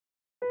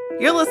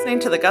You're listening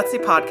to the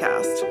Gutsy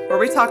Podcast, where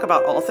we talk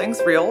about all things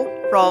real,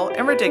 raw,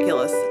 and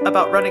ridiculous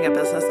about running a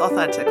business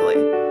authentically.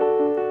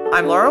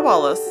 I'm Laura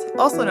Wallace,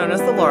 also known as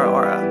the Laura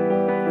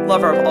Aura,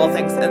 lover of all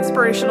things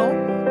inspirational,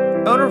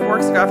 owner of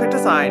Works Graphic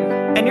Design,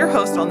 and your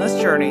host on this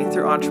journey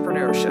through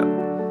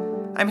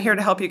entrepreneurship. I'm here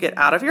to help you get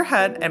out of your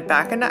head and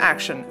back into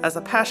action as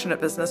a passionate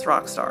business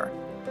rock star.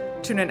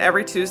 Tune in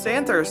every Tuesday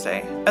and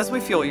Thursday as we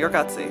fuel your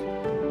gutsy.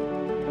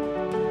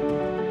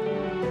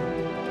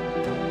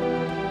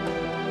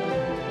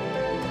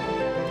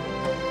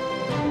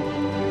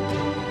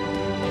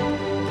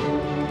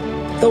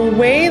 The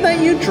way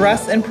that you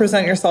dress and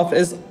present yourself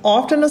is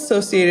often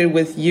associated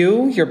with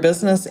you, your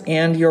business,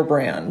 and your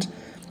brand.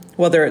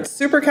 Whether it's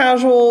super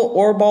casual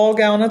or ball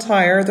gown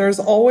attire, there's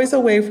always a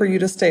way for you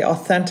to stay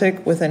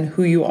authentic within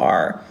who you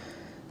are.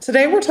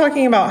 Today, we're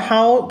talking about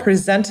how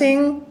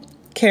presenting,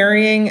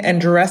 carrying, and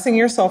dressing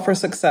yourself for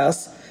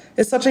success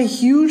is such a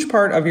huge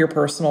part of your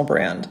personal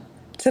brand.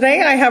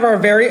 Today, I have our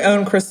very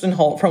own Kristin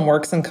Holt from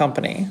Works &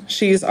 Company.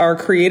 She's our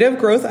creative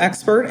growth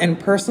expert and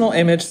personal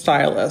image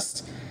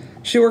stylist.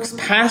 She works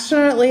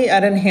passionately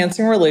at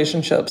enhancing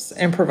relationships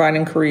and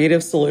providing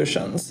creative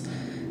solutions.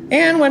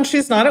 And when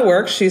she's not at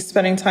work, she's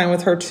spending time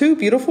with her two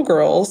beautiful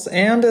girls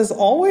and is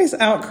always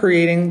out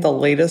creating the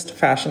latest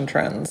fashion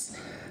trends.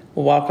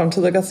 Welcome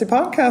to the Gutsy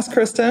Podcast,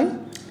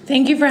 Kristin.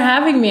 Thank you for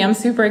having me. I'm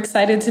super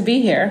excited to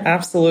be here.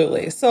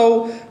 Absolutely.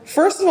 So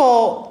first of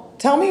all,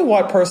 tell me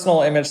what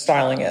personal image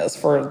styling is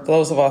for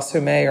those of us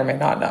who may or may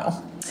not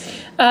know.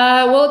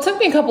 Well, it took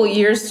me a couple of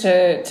years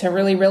to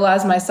really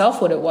realize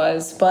myself what it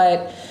was,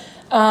 but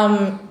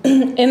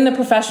in the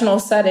professional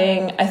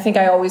setting, I think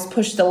I always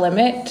pushed the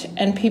limit,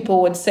 and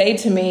people would say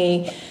to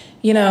me,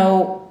 you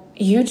know,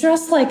 you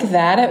dress like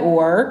that at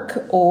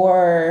work,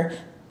 or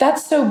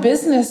that's so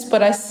business,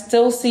 but I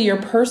still see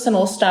your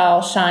personal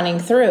style shining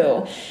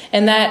through.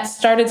 And that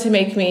started to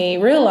make me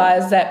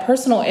realize that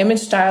personal image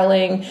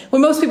styling,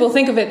 when most people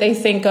think of it, they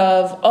think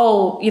of,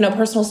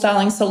 personal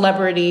styling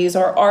celebrities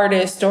or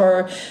artists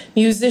or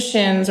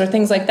musicians or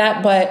things like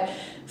that. But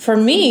for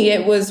me,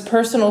 it was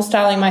personal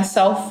styling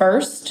myself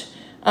first,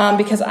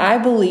 because I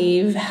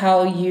believe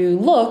how you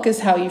look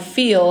is how you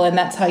feel, and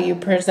that's how you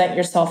present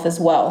yourself as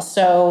well.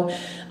 So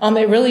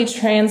it really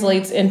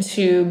translates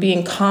into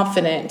being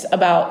confident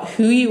about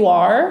who you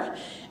are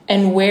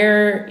and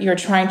where you're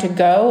trying to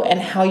go and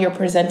how you're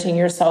presenting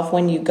yourself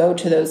when you go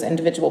to those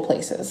individual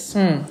places.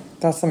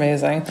 That's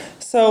amazing.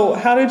 So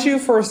how did you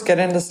first get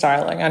into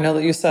styling? I know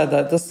that you said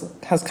that this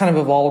has kind of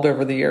evolved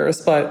over the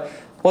years, but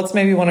what's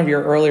maybe one of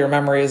your earlier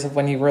memories of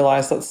when you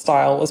realized that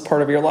style was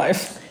part of your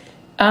life?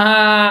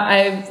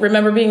 I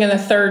remember being in the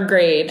third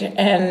grade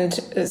and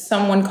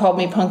someone called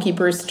me Punky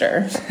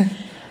Brewster.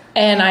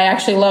 And I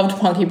actually loved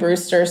Punky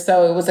Brewster,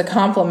 so it was a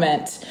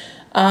compliment.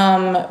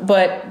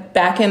 But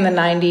back in the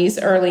 90s,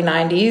 early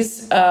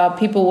 90s,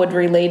 people would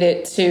relate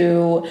it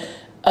to,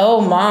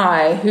 oh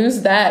my,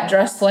 who's that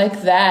dressed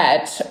like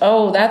that?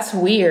 Oh, that's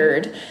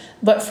weird.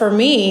 But for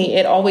me,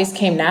 it always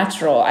came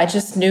natural. I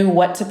just knew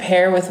what to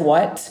pair with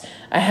what.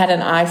 I had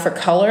an eye for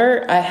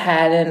color. I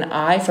had an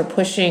eye for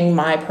pushing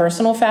my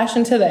personal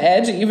fashion to the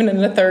edge, even in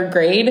the third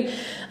grade.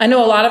 I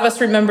know a lot of us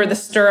remember the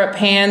stirrup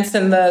pants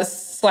and the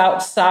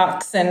slouch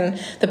socks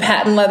and the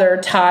patent leather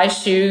tie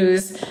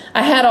shoes.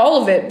 I had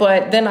all of it,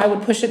 but then I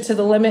would push it to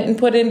the limit and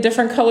put in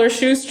different color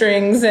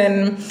shoestrings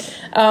and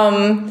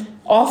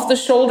off the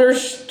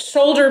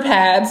shoulder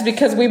pads,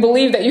 because we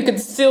believed that you could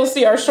still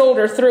see our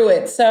shoulder through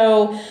it.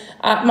 So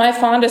my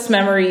fondest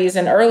memories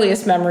and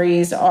earliest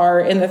memories are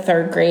in the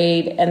third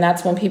grade, and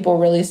that's when people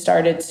really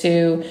started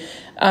to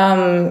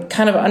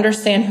kind of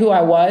understand who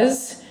I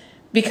was,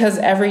 because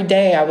every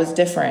day I was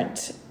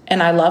different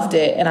and I loved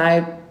it, and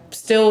I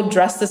still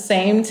dress the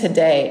same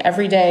today.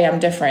 Every day I'm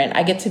different.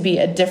 I get to be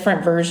a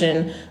different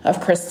version of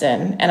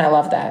Kristin, and I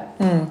love that.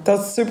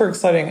 That's super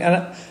exciting.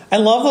 And I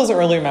love those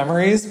early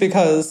memories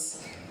because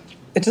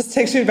it just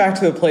takes you back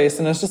to a place,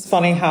 and it's just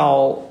funny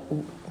how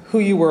who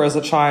you were as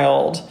a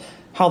child,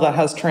 how that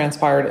has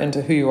transpired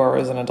into who you are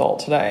as an adult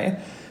today.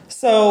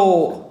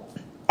 So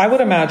I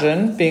would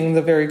imagine, being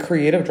the very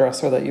creative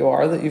dresser that you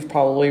are, that you've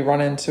probably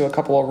run into a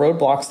couple of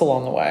roadblocks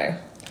along the way.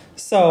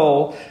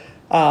 So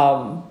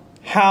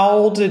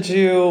how did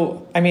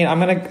you,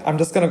 I'm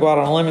just going to go out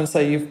on a limb and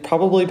say you've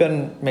probably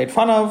been made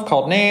fun of,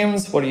 called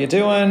names. What are you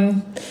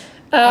doing?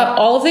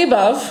 All of the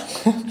above.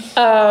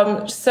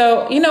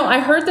 So, I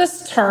heard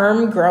this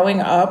term growing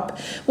up.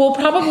 Well,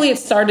 probably it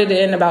started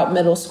in about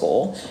middle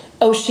school.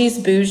 Oh, she's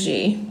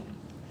bougie.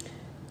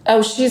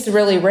 Oh, she's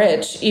really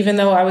rich. Even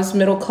though I was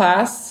middle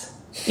class,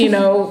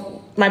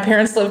 my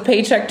parents lived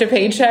paycheck to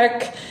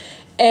paycheck.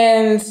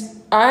 And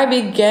I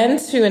began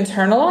to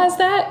internalize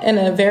that in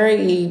a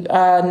very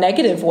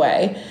negative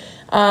way.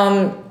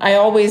 I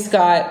always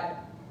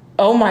got,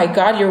 oh my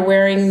God, you're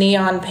wearing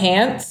neon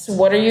pants.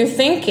 What are you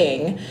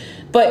thinking?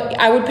 But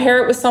I would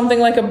pair it with something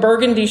like a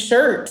burgundy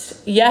shirt.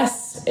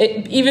 Yes,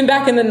 even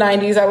back in the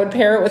 90s, I would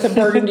pair it with a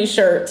burgundy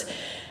shirt.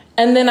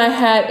 And then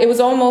it was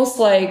almost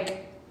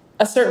like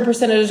a certain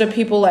percentage of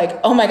people like,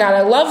 oh my God,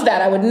 I love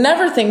that. I would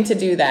never think to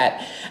do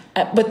that.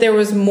 But there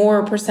was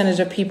more percentage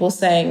of people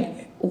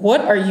saying,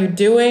 what are you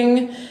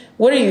doing?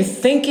 What are you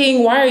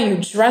thinking? Why are you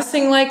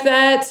dressing like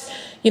that?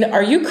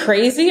 Are you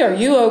crazy? Are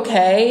you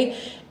okay?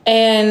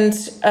 And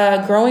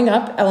growing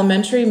up,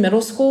 elementary,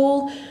 middle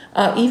school,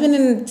 even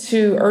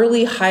into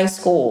early high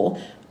school,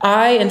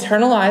 I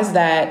internalized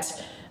that,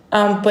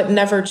 but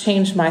never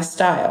changed my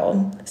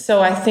style.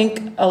 So I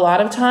think a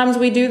lot of times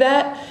we do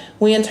that.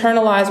 We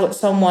internalize what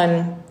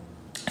someone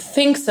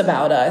thinks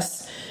about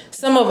us.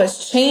 Some of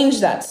us change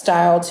that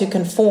style to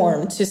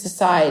conform to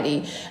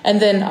society,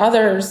 and then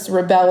others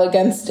rebel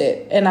against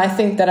it. And I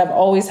think that I've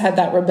always had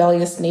that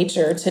rebellious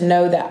nature to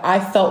know that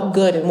I felt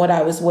good in what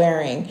I was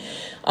wearing.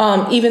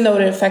 Even though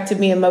it affected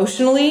me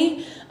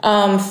emotionally,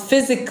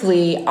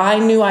 physically, I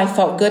knew I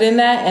felt good in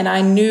that, and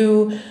I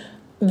knew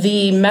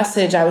the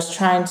message I was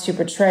trying to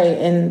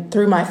portray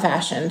through my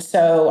fashion.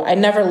 So I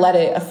never let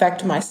it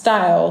affect my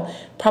style,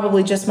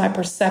 probably just my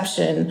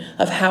perception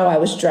of how I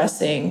was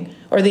dressing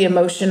or the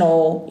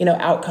emotional,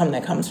 outcome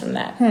that comes from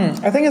that.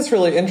 I think it's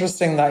really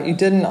interesting that you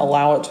didn't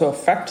allow it to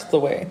affect the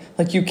way,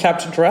 like you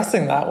kept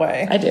dressing that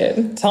way. I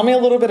did. Tell me a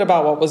little bit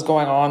about what was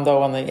going on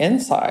though on the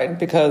inside,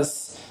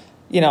 because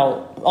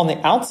on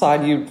the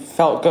outside, you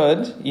felt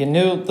good. You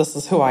knew this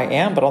is who I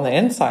am. But on the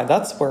inside,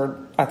 that's where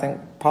I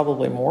think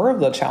probably more of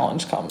the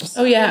challenge comes.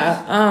 Oh,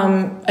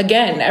 yeah.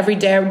 Again, every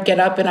day I would get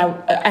up and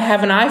I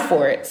have an eye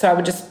for it. So I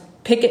would just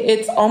pick it.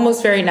 It's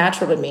almost very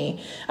natural to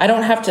me. I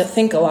don't have to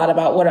think a lot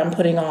about what I'm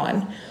putting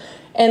on.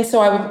 And so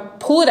I would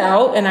pull it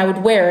out and I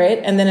would wear it.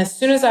 And then as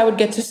soon as I would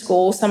get to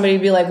school, somebody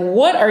would be like,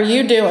 what are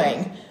you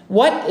doing?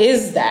 What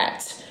is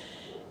that?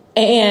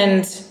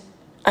 And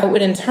I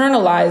would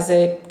internalize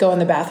it, go in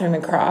the bathroom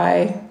and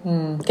cry,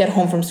 get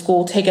home from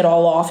school, take it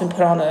all off and put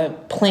on a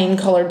plain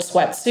colored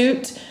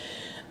sweatsuit.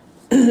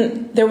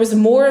 There was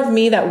more of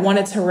me that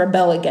wanted to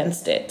rebel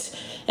against it.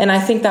 And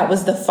I think that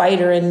was the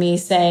fighter in me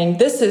saying,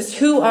 this is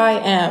who I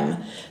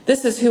am.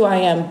 This is who I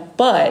am.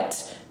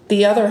 But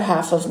the other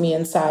half of me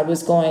inside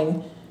was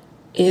going,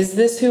 is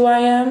this who I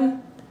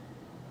am?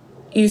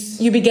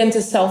 You begin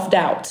to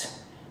self-doubt.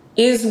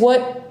 Is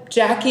what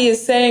Jackie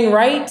is saying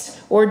right?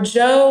 Or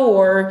Joe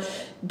or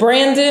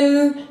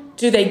Brandon,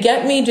 do they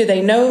get me? Do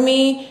they know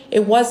me?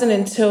 It wasn't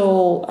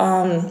until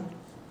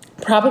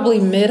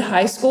probably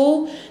mid-high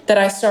school that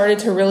I started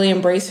to really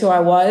embrace who I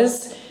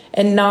was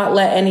and not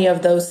let any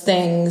of those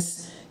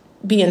things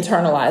be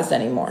internalized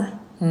anymore.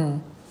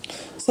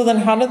 So then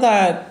how did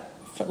that,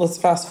 let's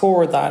fast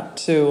forward that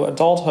to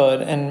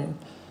adulthood and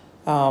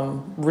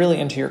really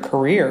into your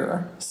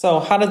career. So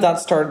how did that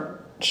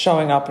start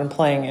showing up and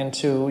playing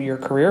into your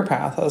career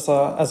path as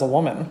a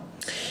woman?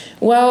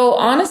 Well,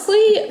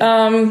 honestly,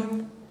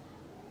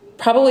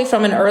 probably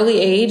from an early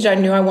age, I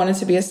knew I wanted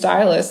to be a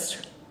stylist.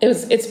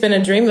 It's been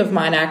a dream of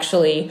mine,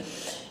 actually.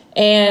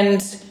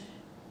 And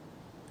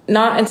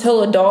not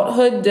until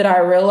adulthood did I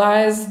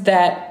realize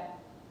that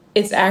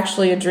it's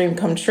actually a dream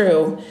come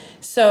true.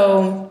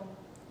 So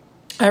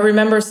I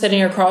remember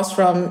sitting across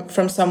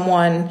from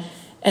someone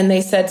and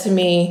they said to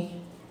me,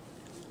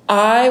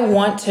 I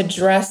want to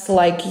dress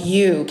like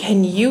you.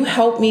 Can you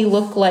help me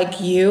look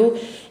like you?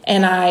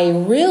 And I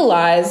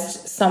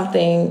realized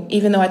something,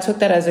 even though I took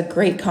that as a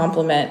great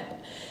compliment.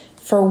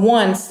 For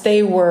once,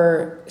 they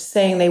were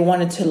saying they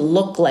wanted to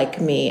look like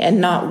me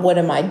and not what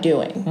am I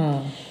doing?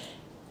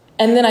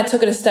 And then I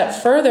took it a step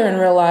further and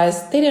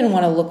realized they didn't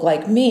want to look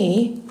like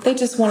me. They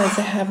just wanted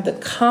to have the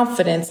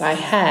confidence I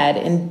had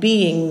in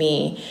being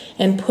me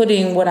and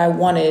putting what I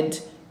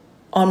wanted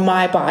on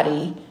my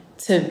body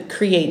to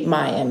create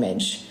my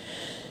image.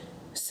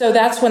 So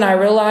that's when I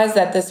realized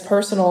that this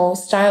personal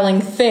styling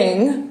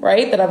thing,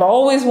 right, that I've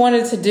always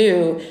wanted to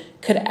do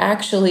could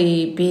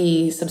actually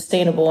be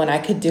sustainable and I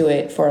could do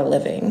it for a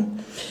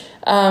living.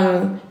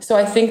 So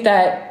I think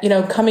that,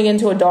 coming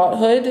into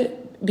adulthood,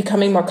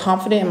 becoming more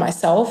confident in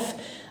myself,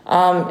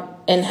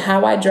 and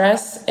how I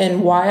dress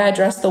and why I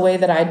dress the way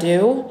that I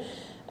do,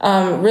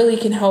 really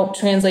can help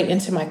translate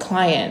into my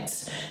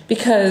clients.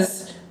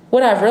 Because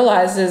what I've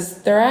realized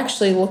is they're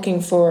actually looking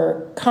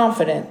for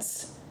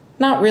confidence,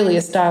 not really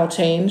a style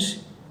change.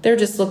 They're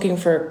just looking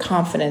for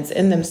confidence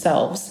in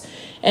themselves.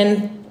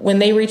 And when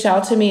they reach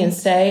out to me and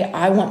say,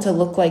 I want to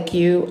look like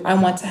you, I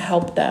want to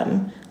help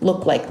them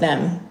look like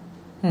them.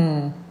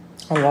 I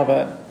love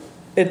it.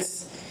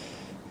 It's,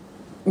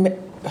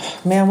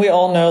 man, we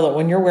all know that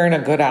when you're wearing a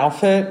good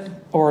outfit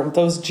or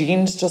those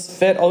jeans just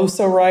fit oh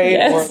so right,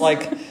 yes. Or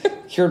like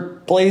your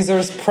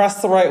blazer's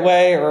pressed the right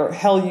way, or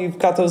hell, you've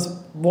got those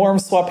warm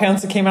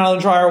sweatpants that came out of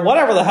the dryer,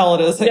 whatever the hell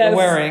it is that yes. You're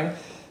wearing,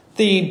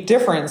 the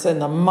difference in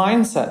the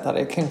mindset that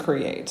it can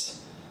create.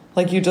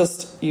 Like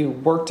you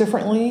work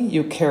differently,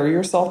 you carry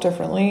yourself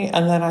differently,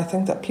 and then I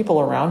think that people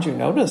around you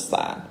notice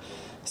that.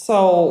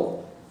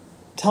 So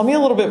tell me a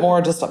little bit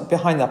more just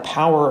behind the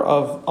power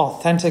of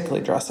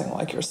authentically dressing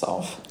like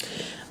yourself.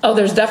 Oh,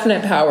 there's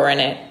definite power in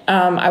it.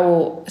 I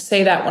will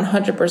say that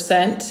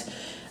 100%.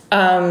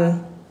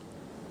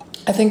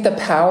 I think the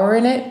power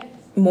in it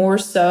more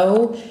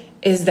so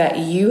is that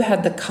you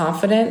had the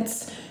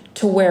confidence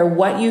to wear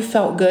what you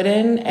felt good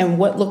in and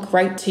what looked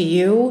right to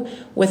you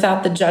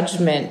without the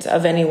judgment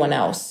of anyone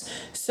else.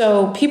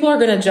 So people are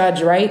going to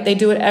judge, right? They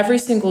do it every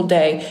single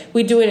day.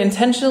 We do it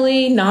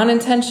intentionally,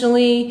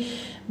 non-intentionally,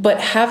 but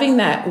having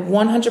that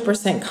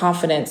 100%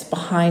 confidence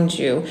behind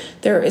you,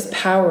 there is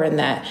power in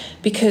that,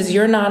 because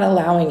you're not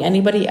allowing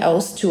anybody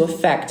else to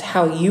affect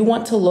how you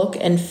want to look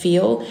and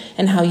feel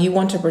and how you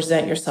want to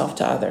present yourself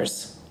to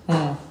others.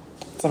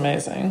 It's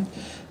amazing.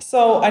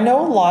 So I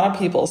know a lot of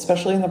people,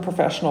 especially in the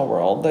professional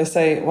world, they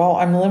say, well,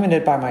 I'm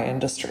limited by my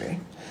industry.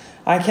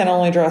 I can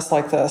only dress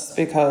like this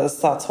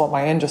because that's what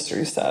my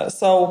industry says.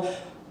 So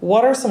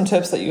what are some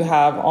tips that you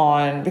have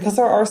on, because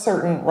there are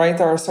certain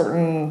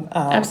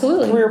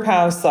Absolutely. career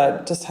paths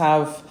that just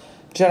have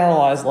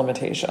generalized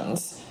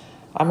limitations.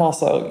 I'm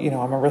also,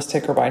 I'm a risk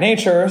taker by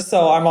nature,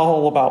 so I'm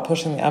all about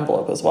pushing the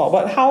envelope as well.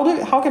 But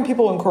how can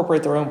people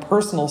incorporate their own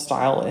personal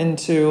style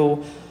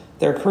into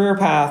their career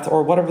path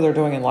or whatever they're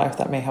doing in life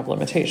that may have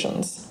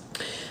limitations?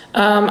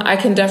 I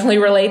can definitely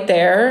relate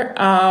there.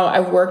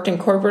 I've worked in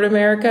corporate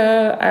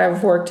America.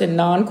 I've worked in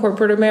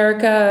non-corporate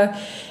America,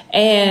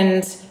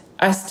 and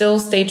I still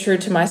stay true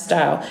to my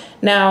style.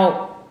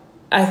 Now,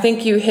 I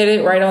think you hit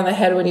it right on the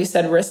head when you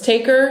said risk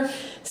taker.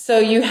 So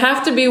you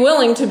have to be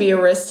willing to be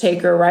a risk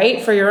taker, right?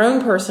 For your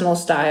own personal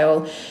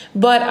style.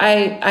 But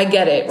I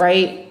get it,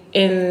 right?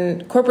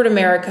 In corporate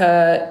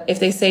America, if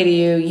they say to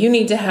you, you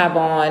need to have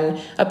on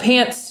a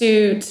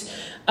pantsuit,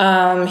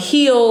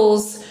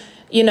 heels,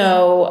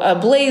 a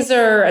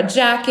blazer, a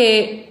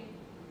jacket.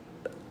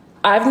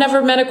 I've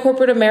never met a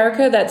corporate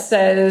America that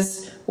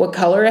says what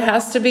color it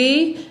has to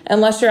be,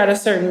 unless you're at a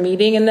certain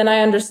meeting, and then I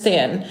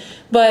understand.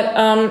 But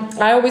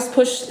I always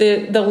push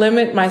the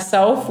limit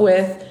myself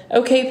with,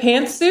 okay,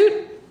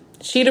 pantsuit,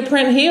 cheetah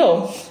print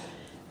heel,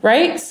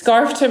 right?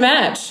 Scarf to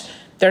match.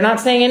 They're not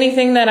saying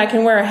anything that I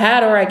can wear a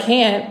hat or I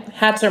can't.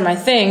 Hats are my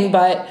thing,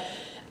 but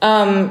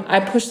I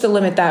push the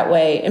limit that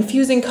way.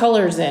 Infusing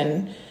colors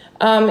in.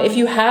 If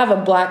you have a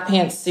black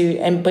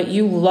pantsuit but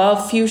you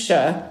love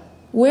fuchsia,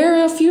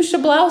 wear a fuchsia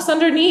blouse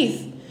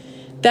underneath.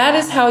 That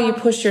is how you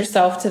push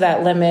yourself to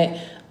that limit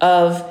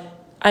of,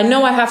 I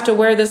know I have to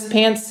wear this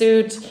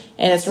pantsuit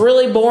and it's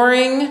really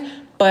boring,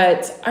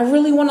 but I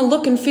really want to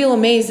look and feel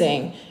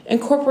amazing.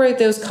 Incorporate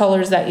those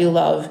colors that you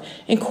love.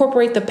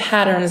 Incorporate the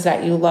patterns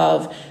that you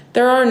love.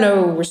 There are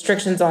no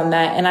restrictions on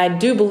that. And I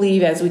do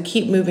believe as we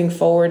keep moving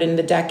forward in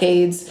the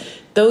decades,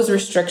 those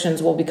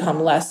restrictions will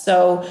become less.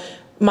 So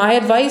my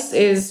advice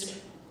is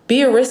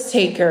be a risk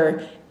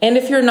taker. And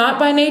if you're not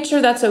by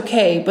nature, that's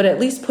okay. But at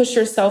least push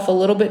yourself a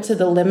little bit to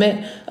the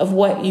limit of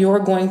what you're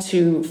going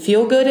to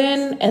feel good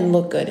in and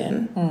look good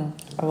in.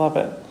 I love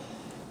it.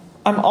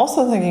 I'm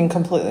also thinking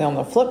completely on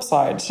the flip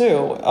side, too,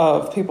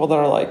 of people that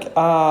are like,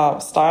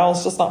 style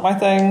is just not my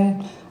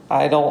thing.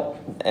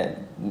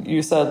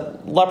 You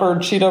said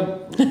leopard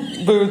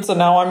cheetah boots, and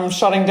now I'm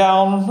shutting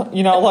down,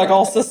 like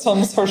all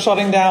systems are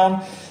shutting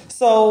down.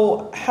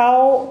 So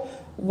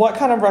what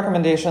kind of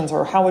recommendations,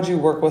 or how would you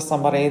work with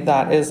somebody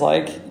that is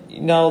like,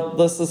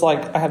 this is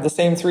like, I have the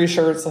same 3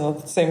 shirts and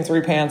the same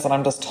 3 pants, and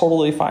I'm just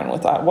totally fine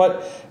with that.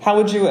 How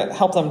would you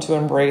help them to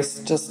embrace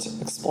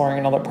just exploring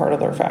another part of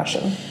their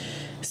fashion?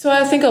 So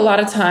I think a lot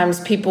of times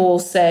people will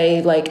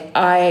say, like,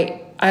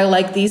 I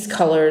like these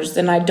colors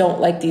and I don't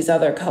like these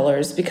other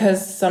colors,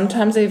 because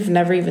sometimes they've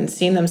never even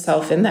seen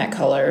themselves in that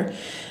color.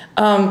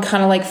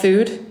 Kind of like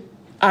food.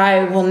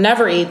 I will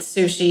never eat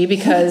sushi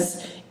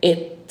because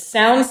it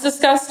sounds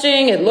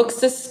disgusting, it looks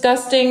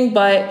disgusting,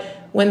 but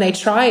when they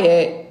try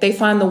it, they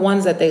find the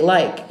ones that they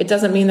like. It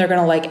doesn't mean they're going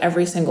to like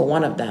every single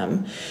one of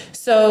them.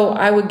 So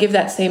I would give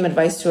that same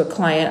advice to a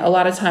client. A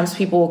lot of times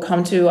people will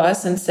come to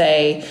us and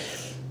say,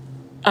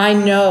 I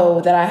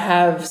know that I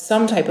have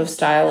some type of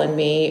style in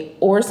me,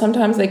 or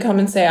sometimes they come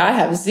and say, I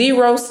have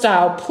zero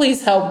style,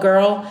 please help,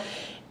 girl.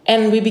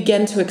 And we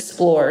begin to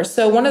explore.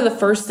 So one of the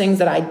first things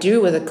that I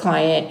do with a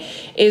client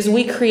is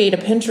we create a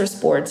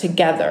Pinterest board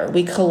together.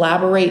 We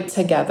collaborate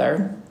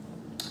together.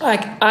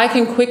 I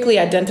can quickly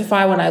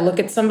identify when I look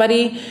at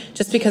somebody,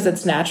 just because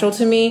it's natural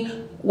to me,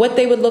 what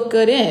they would look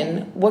good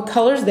in, what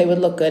colors they would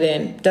look good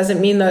in. Doesn't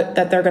mean that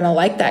they're going to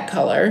like that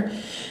color.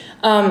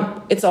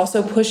 It's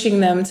also pushing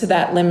them to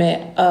that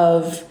limit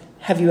of,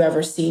 have you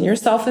ever seen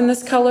yourself in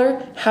this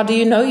color? How do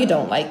you know you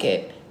don't like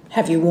it?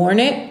 Have you worn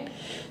it?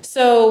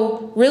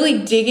 So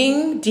really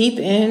digging deep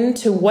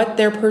into what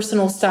their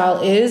personal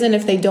style is, and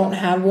if they don't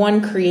have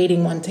one,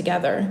 creating one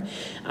together.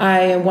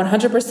 I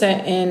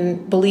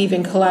 100% believe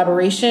in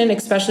collaboration,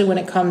 especially when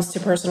it comes to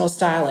personal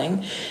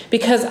styling,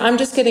 because I'm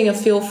just getting a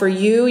feel for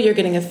you, you're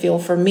getting a feel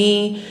for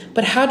me,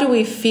 but how do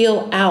we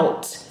feel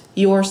out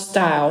your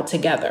style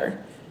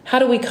together? How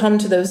do we come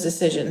to those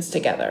decisions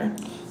together?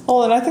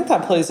 Well, and I think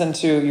that plays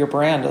into your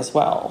brand as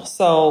well.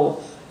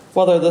 So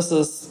whether this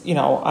is,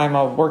 I'm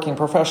a working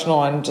professional,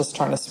 I'm just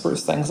trying to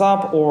spruce things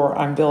up, or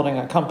I'm building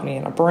a company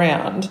and a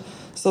brand.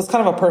 So it's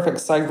kind of a perfect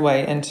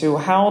segue into,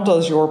 how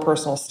does your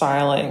personal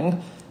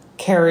styling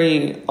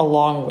carry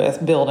along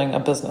with building a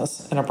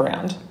business and a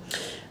brand?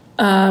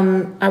 I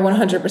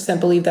 100%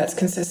 believe that's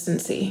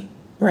consistency.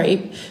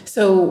 right?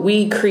 So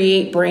we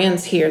create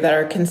brands here that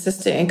are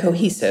consistent and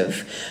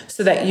cohesive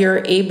so that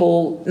you're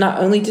able not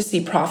only to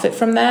see profit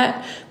from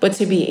that, but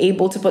to be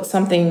able to put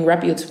something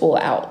reputable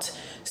out.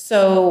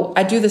 So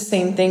I do the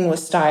same thing with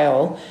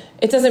style.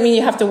 It doesn't mean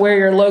you have to wear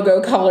your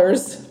logo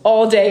colors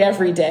all day,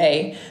 every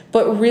day,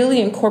 but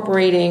really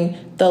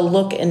incorporating the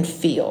look and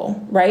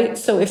feel, right?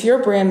 So if your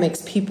brand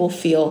makes people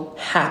feel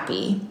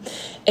happy,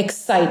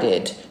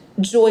 excited,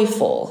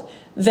 joyful,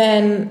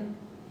 then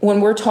when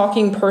we're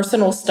talking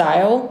personal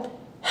style,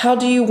 how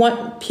do you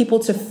want people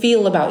to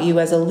feel about you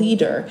as a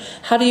leader?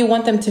 How do you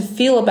want them to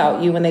feel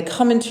about you when they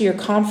come into your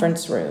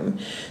conference room?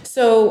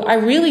 So I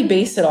really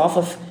base it off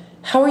of,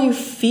 how are you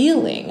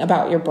feeling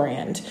about your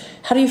brand?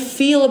 How do you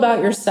feel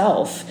about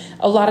yourself?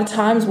 A lot of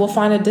times we'll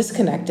find a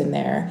disconnect in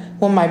there.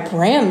 Well, my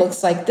brand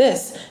looks like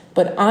this,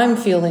 but I'm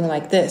feeling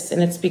like this.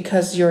 And it's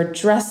because you're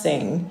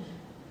dressing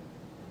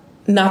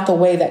not the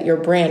way that your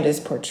brand is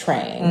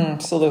portraying.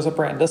 So there's a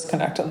brand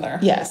disconnect in there.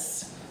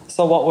 Yes.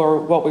 So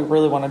what we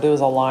really want to do is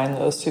align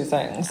those two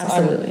things.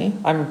 Absolutely.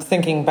 I'm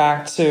thinking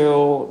back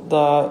to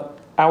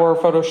our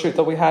photo shoot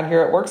that we had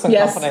here at Works &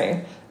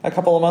 Company a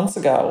couple of months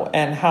ago,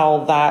 and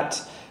how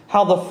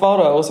the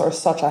photos are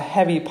such a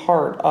heavy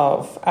part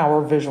of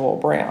our visual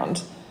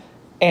brand.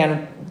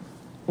 And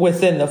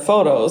within the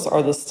photos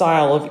are the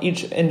style of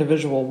each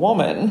individual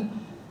woman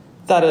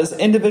that is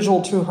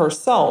individual to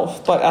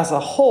herself, but as a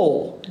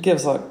whole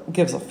gives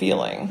a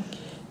feeling.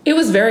 It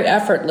was very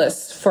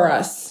effortless for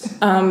us.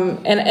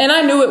 And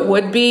I knew it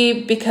would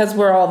be, because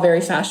we're all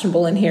very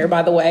fashionable in here,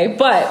 by the way.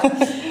 But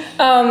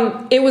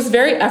it was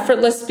very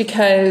effortless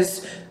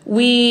because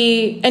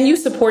and you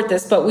support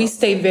this, but we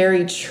stay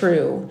very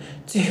true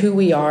to who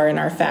we are in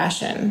our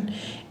fashion.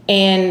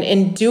 And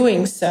in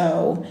doing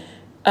so,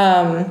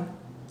 I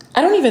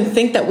don't even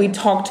think that we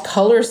talked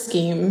color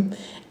scheme.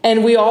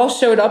 And we all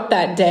showed up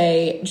that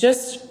day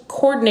just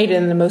coordinated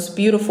in the most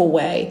beautiful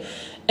way.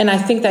 And I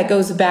think that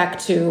goes back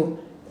to,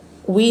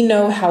 we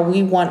know how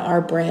we want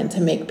our brand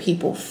to make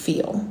people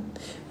feel.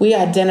 We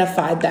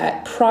identified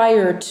that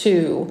prior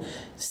to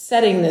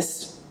setting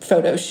this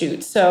photo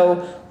shoot.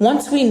 So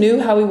once we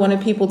knew how we wanted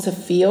people to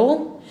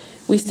feel,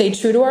 we stayed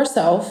true to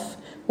ourselves.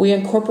 We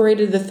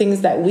incorporated the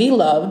things that we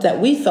loved, that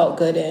we felt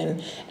good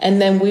in,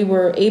 and then we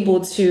were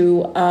able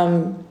to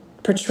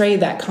portray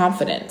that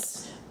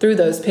confidence through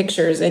those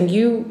pictures. And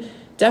you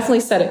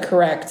definitely said it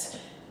correct.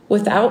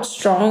 Without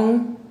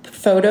strong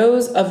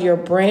photos of your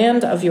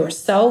brand, of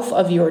yourself,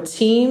 of your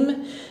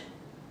team,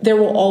 there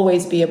will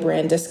always be a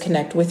brand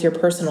disconnect with your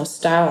personal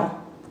style.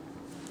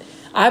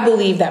 I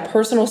believe that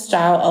personal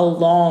style,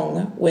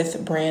 along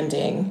with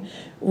branding,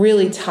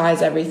 really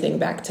ties everything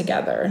back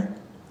together.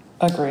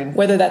 Agreed.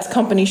 Whether that's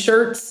company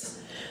shirts,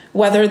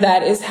 whether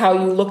that is how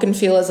you look and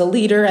feel as a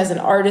leader, as an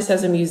artist,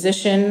 as a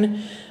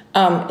musician,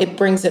 it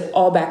brings it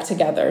all back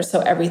together.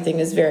 So everything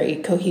is very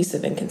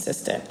cohesive and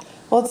consistent.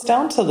 Well, it's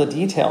down to the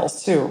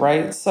details too,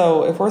 right?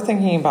 So if we're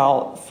thinking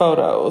about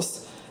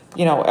photos,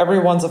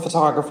 everyone's a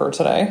photographer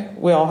today.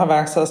 We all have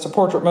access to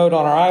portrait mode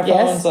on our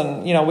iPhones,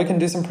 and, we can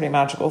do some pretty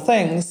magical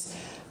things.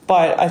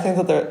 But I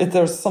think that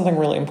there's something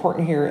really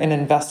important here in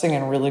investing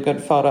in really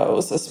good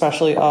photos,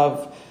 especially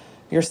of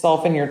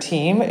yourself and your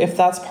team, if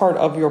that's part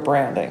of your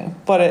branding.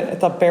 But at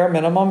the bare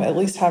minimum, at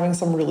least having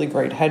some really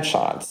great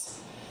headshots.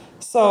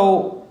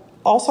 So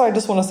also, I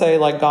just want to say,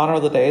 gone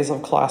are the days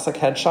of classic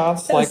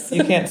headshots. Yes.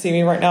 You can't see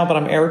me right now, but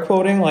I'm air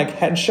quoting,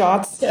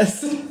 headshots.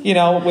 Yes. We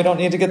don't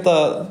need to get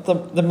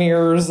the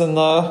mirrors and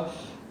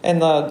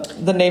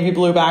the navy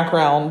blue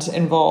background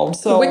involved.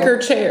 So wicker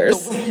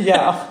chairs. We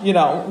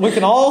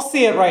can all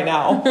see it right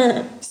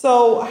now.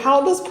 So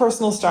how does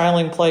personal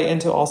styling play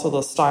into also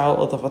the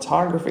style of the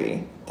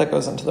photography that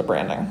goes into the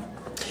branding?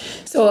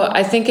 So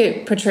I think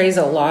it portrays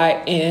a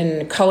lot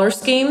in color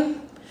scheme,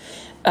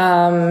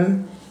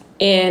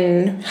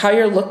 in how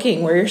you're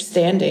looking, where you're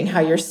standing, how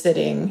you're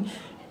sitting,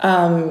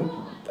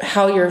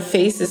 how your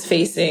face is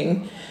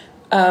facing.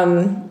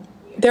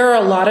 There are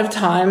a lot of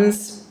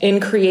times in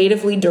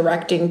creatively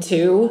directing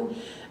too.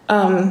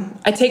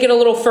 I take it a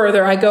little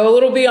further. I go a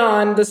little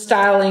beyond the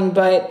styling,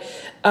 but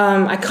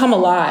I come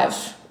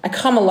alive. I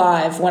come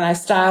alive when I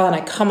style, and I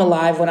come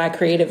alive when I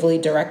creatively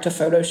direct a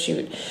photo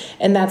shoot.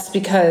 And that's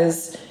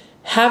because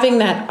having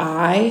that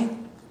eye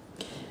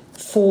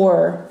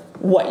for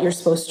what you're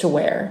supposed to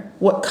wear,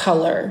 what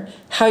color,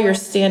 how you're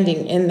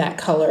standing in that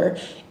color,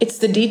 it's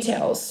the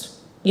details.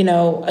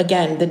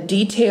 Again, the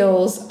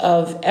details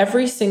of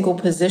every single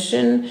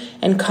position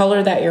and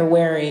color that you're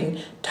wearing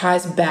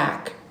ties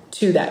back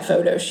to that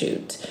photo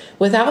shoot.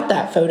 Without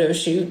that photo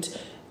shoot,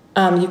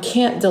 you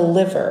can't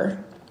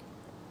deliver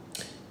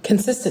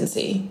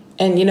consistency.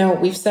 And,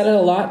 we've said it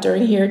a lot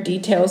during here,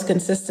 details,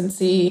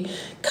 consistency,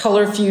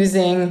 color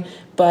fusing,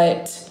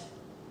 but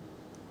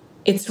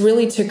it's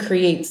really to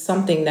create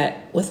something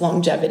that with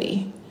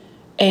longevity.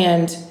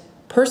 And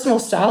personal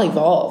style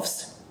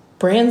evolves,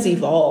 brands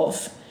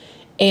evolve.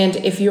 And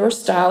if your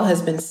style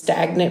has been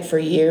stagnant for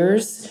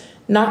years,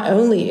 not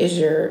only is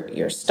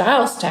your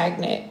style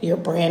stagnant, your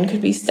brand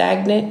could be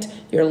stagnant,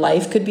 your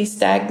life could be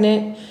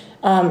stagnant.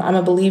 I'm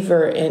a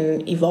believer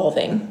in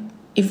evolving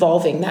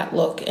that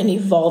look and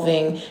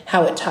evolving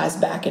how it ties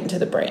back into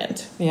the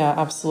brand. Yeah,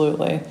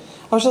 absolutely.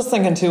 I was just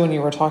thinking too, when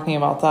you were talking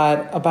about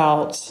that,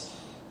 about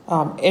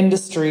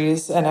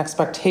industries and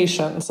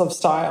expectations of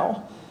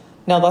style.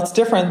 Now that's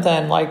different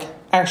than like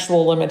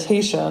actual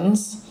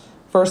limitations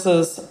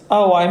versus,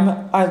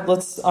 I'm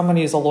going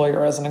to use a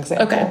lawyer as an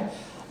example. Okay.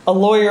 A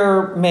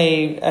lawyer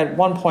may at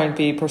one point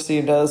be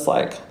perceived as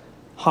like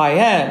high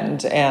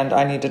end, and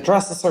I need to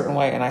dress a certain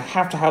way, and I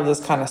have to have this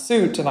kind of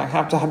suit, and I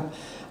have to have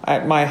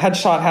my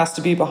headshot has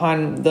to be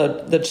behind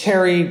the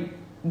cherry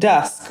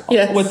desk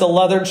with the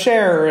leather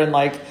chair, and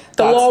like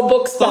the law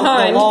books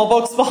behind. The law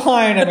books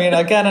behind. I mean,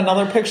 again,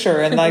 another picture,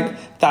 and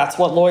like that's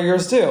what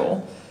lawyers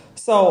do.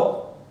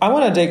 So I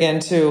want to dig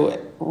into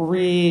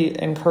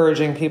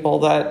encouraging people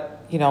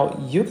that, you know,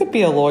 you could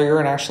be a lawyer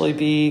and actually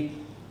be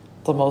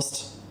the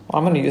most.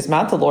 I'm going to use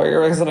Matt the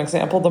lawyer as an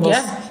example, the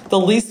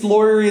least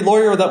lawyery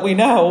lawyer that we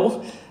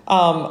know.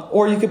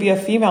 Or you could be a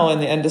female in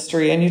the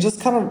industry, and you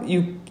just kind of,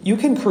 you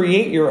can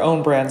create your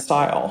own brand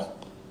style.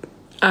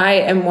 I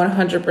am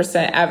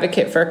 100%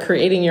 advocate for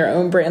creating your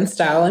own brand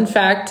style. In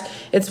fact,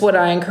 it's what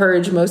I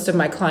encourage most of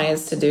my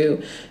clients to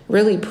do.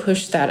 Really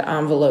push that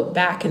envelope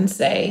back and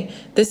say,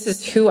 this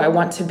is who I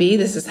want to be,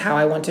 this is how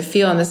I want to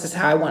feel, and this is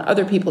how I want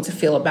other people to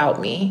feel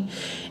about me.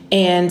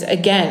 And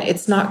again,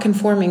 it's not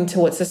conforming to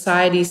what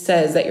society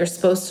says that you're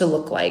supposed to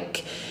look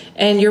like.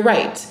 And you're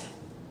right.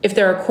 If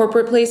there are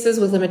corporate places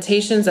with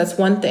limitations, that's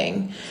one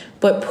thing.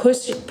 But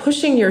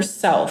pushing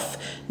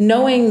yourself,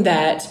 knowing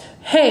that,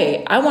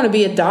 hey, I want to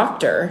be a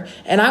doctor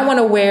and I want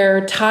to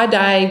wear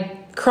tie-dye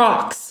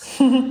Crocs.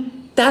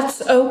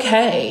 That's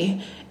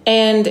okay.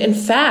 And in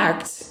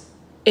fact,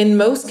 in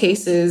most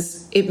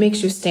cases, it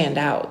makes you stand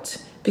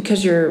out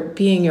because you're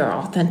being your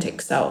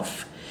authentic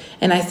self.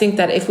 And I think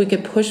that if we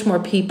could push more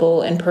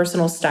people in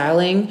personal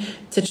styling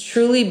to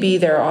truly be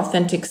their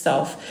authentic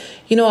self.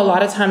 You know, a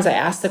lot of times I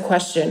ask the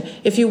question,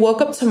 if you woke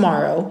up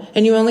tomorrow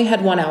and you only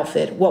had one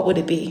outfit, what would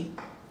it be?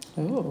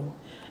 Ooh.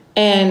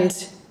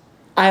 And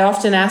I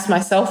often ask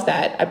myself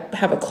that. I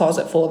have a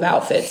closet full of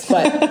outfits,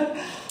 but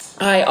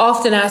I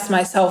often ask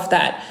myself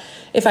that.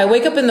 If I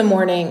wake up in the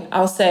morning,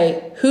 I'll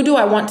say, who do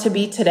I want to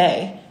be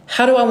today?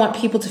 How do I want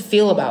people to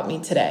feel about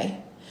me today?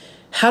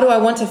 How do I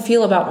want to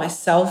feel about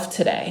myself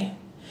today?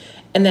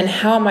 And then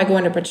how am I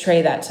going to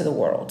portray that to the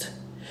world?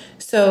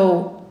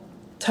 So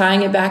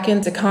tying it back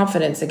into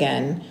confidence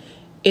again,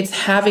 it's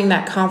having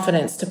that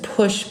confidence to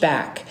push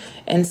back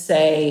and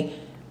say,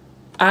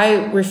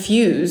 I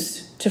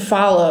refuse to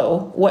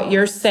follow what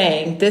you're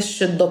saying this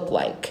should look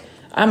like.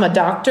 I'm a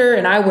doctor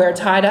and I wear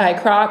tie-dye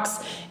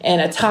Crocs and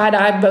a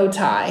tie-dye bow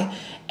tie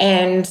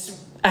and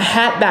a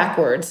hat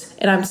backwards,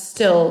 and I'm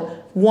still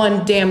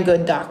one damn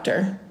good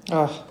doctor.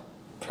 Oh,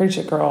 preach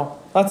it, girl.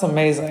 That's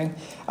amazing.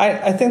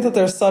 I think that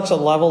there's such a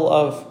level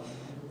of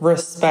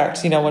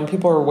respect, you know, when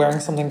people are wearing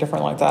something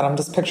different like that. I'm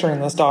just picturing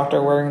this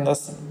doctor wearing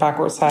this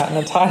backwards hat and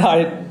a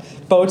tie-dye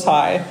bow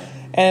tie.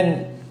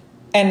 And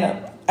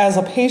as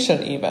a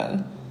patient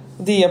even,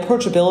 the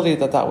approachability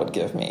that would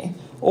give me.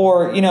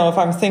 Or, you know, if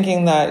I'm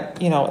thinking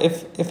that, you know,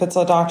 if it's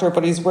a doctor,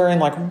 but he's wearing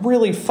like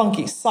really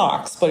funky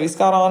socks, but he's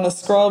got on his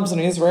scrubs and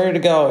he's ready to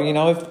go, you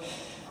know,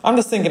 I'm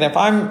just thinking if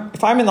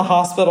I'm in the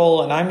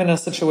hospital and I'm in a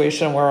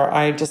situation where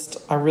I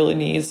really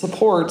need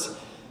support,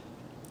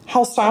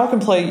 how style can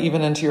play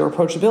even into your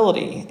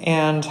approachability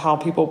and how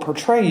people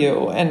portray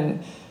you.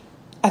 And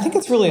I think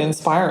it's really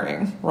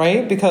inspiring,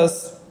 right?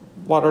 Because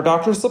what are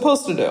doctors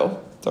supposed to do?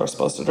 They're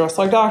supposed to dress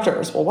like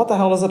doctors. Well, what the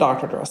hell does a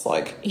doctor dress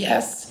like?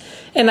 Yes.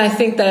 And I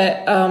think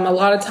that a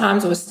lot of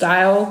times with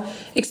style,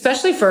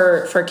 especially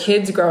for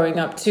kids growing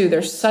up too,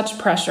 there's such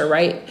pressure,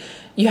 right?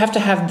 You have to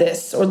have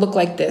this or look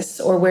like this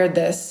or wear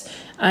this.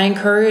 I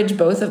encourage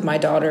both of my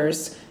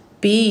daughters,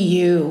 be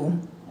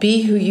you,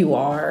 be who you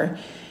are.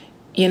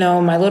 You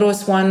know, my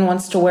littlest one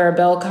wants to wear a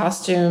Belle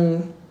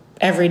costume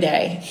every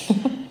day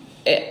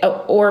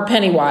or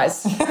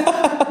Pennywise.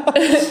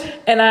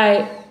 and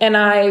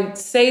I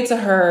say to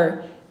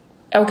her,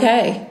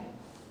 okay,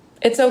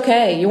 it's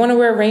okay. You want to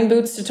wear rain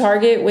boots to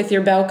Target with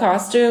your Belle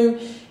costume?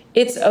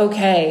 It's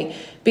okay.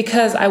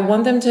 Because I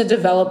want them to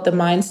develop the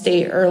mind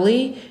state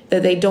early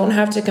that they don't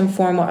have to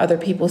conform what other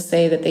people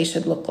say that they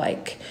should look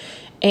like.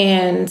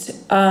 And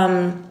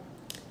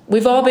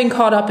we've all been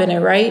caught up in it,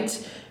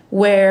 right?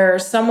 Where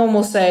someone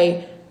will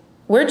say,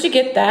 where'd you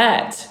get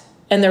that?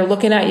 And they're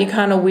looking at you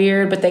kind of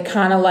weird, but they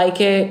kind of like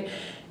it.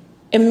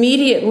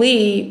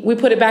 Immediately, we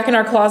put it back in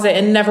our closet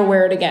and never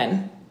wear it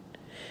again.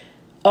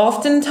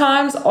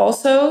 Oftentimes,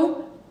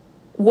 also,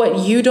 what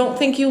you don't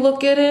think you look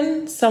good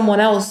in, someone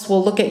else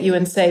will look at you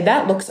and say,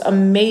 that looks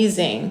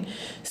amazing.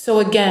 So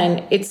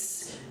again,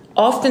 it's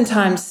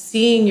oftentimes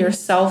seeing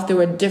yourself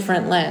through a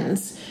different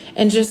lens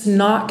and just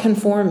not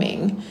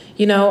conforming.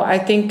 You know, I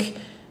think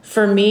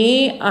for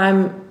me,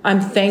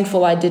 I'm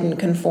thankful I didn't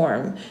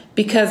conform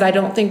because I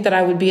don't think that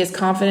I would be as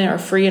confident or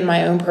free in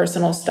my own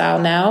personal style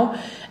now,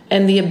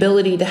 and the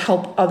ability to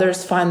help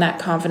others find that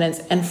confidence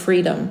and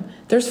freedom.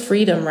 There's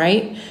freedom,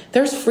 right?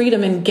 There's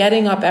freedom in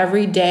getting up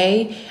every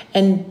day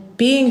and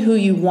being who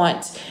you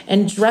want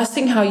and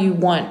dressing how you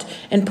want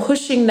and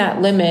pushing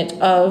that limit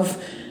of,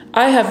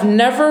 I have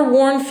never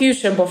worn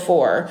fuchsia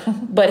before,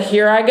 but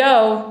here I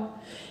go.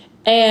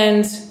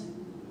 And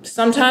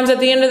sometimes at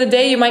the end of the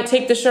day, you might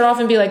take the shirt off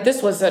and be like,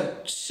 this was a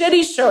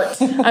shitty shirt.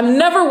 I'm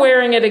never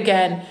wearing it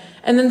again.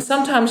 And then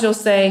sometimes you'll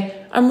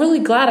say, I'm really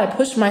glad I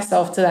pushed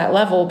myself to that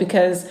level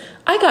because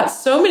I got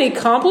so many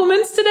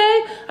compliments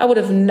today. I would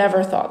have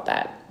never thought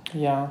that.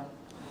 Yeah.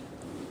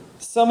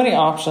 So many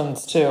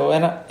options too.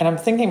 And I'm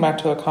thinking back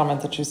to a comment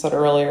that you said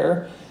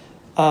earlier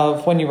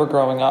of when you were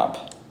growing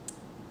up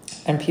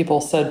and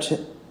people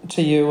said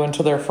to you and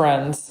to their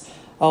friends,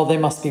 oh, they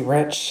must be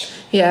rich.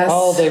 Yes.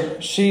 Oh,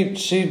 she,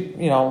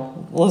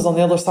 lives on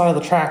the other side of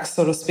the tracks,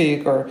 so to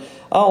speak. Or,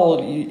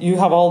 oh, you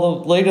have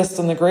all the latest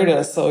and the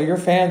greatest, so you're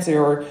fancy.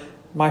 Or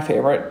my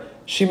favorite,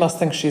 she must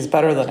think she's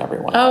better than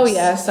everyone else. Oh,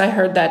 yes, I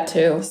heard that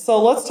too.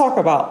 So let's talk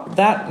about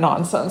that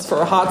nonsense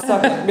for a hot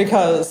second,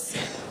 because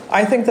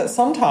I think that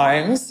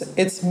sometimes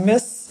it's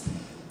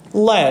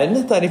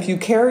misled that if you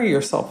carry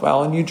yourself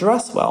well and you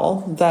dress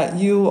well, that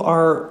you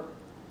are,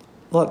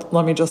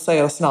 let me just say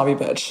it, a snobby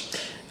bitch.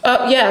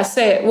 Yeah,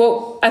 say it.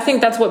 Well, I think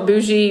that's what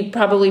bougie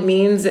probably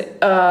means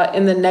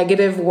in the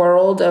negative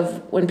world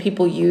of when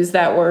people use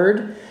that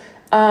word.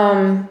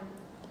 I'll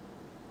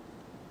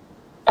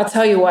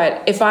tell you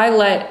what, if I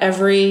let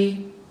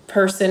every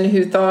person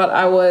who thought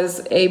I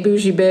was a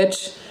bougie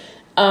bitch,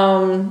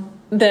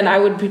 then I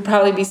would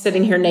probably be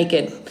sitting here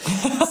naked.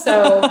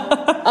 So,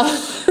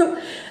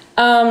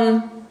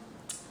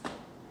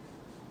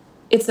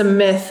 it's a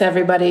myth,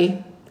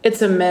 everybody.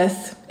 It's a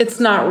myth. It's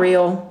not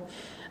real.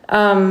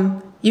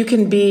 You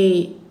can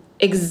be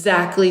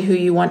exactly who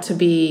you want to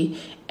be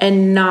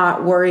and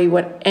not worry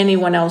what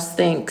anyone else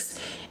thinks.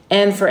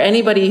 And for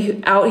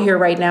anybody out here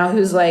right now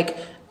who's like,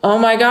 oh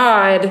my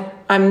God,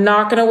 I'm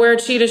not going to wear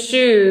cheetah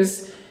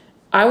shoes,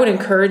 I would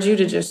encourage you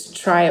to just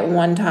try it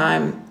one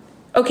time.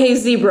 Okay,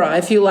 zebra,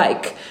 if you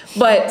like,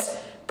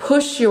 but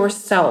push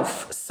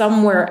yourself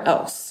somewhere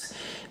else,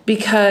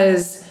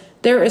 because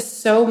there is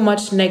so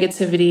much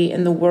negativity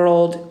in the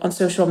world, on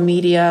social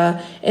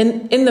media,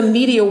 and in the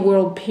media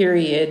world,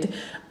 period,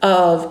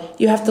 of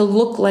you have to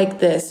look like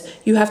this,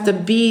 you have to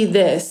be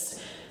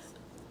this.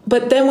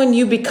 But then when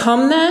you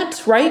become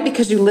that, right,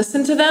 because you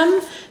listen to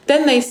them,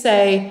 then they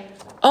say,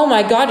 oh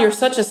my God, you're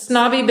such a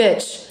snobby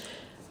bitch.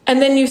 And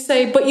then you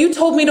say, but you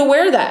told me to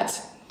wear that.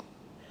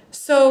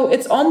 So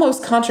it's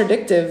almost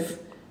contradictory,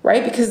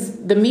 right?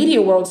 Because the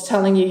media world's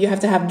telling you have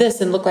to have this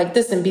and look like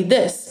this and be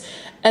this.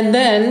 And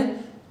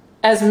then,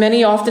 as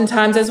many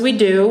oftentimes as we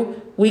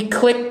do, we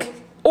click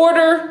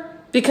order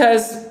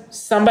because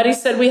somebody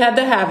said we had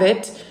to have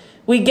it.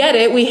 We get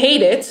it. We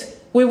hate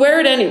it. We wear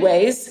it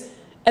anyways.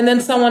 And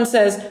then someone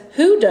says,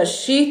 who does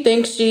she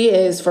think she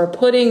is for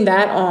putting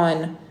that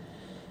on?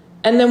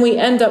 And then we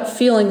end up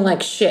feeling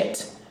like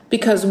shit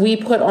because we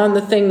put on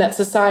the thing that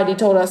society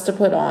told us to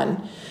put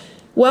on.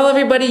 Well,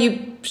 everybody,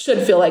 you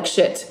should feel like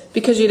shit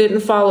because you didn't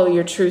follow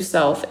your true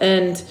self.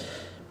 And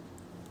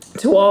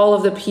to all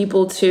of the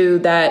people too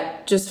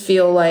that just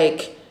feel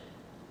like,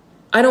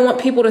 I don't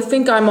want people to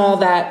think I'm all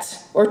that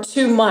or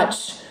too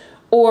much,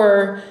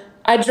 or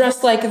I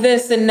dress like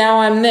this and now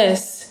I'm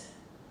this.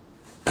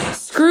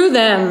 Screw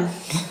them.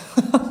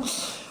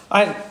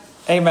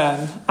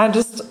 Amen. I'm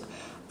just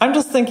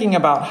thinking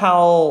about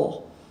how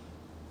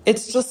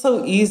it's just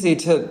so easy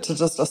to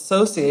just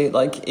associate,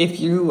 like if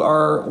you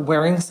are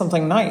wearing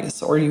something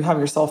nice or you have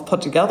yourself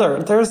put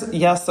together, there's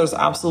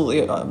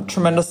absolutely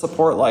tremendous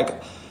support,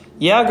 like,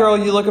 yeah, girl,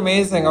 you look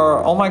amazing,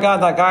 or oh my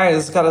God, that guy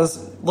has got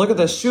look at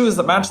the shoes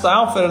that match the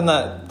outfit, and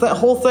that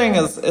whole thing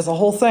is a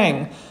whole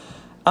thing.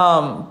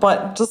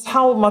 But just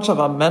how much of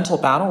a mental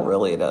battle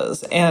really it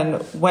is.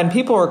 And when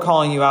people are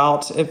calling you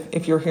out,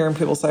 if you're hearing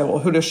people say, well,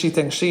 who does she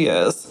think she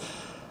is?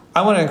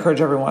 I want to encourage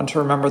everyone to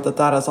remember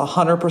that is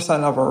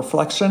 100% of a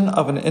reflection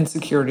of an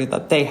insecurity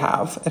that they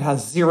have. It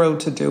has zero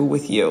to do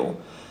with you.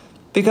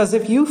 Because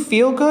if you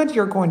feel good,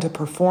 you're going to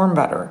perform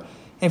better.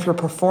 If you're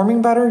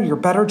performing better, you're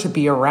better to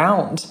be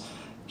around.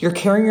 You're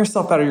carrying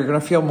yourself better. You're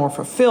going to feel more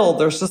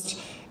fulfilled.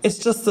 It's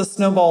just the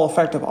snowball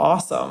effect of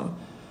awesome.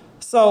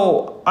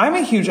 So I'm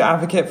a huge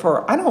advocate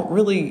for, I don't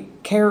really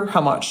care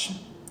how much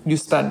you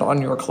spend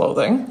on your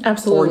clothing.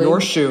 Absolutely. Or your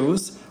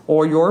shoes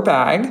or your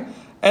bag,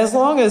 as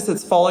long as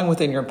it's falling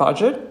within your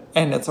budget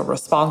and it's a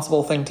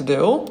responsible thing to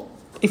do.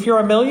 If you're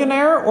a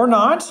millionaire or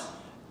not,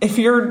 if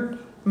you're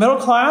middle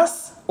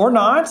class or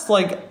not,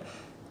 like,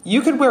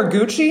 you could wear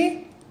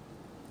Gucci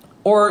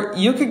or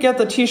you could get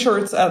the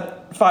t-shirts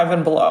at Five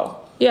and Below.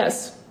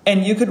 Yes.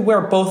 And you could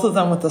wear both of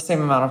them with the same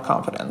amount of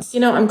confidence.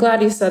 I'm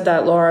glad you said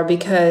that, Laura,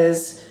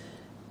 because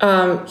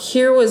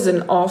here was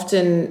an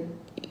often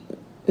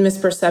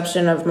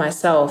misperception of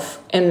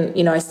myself.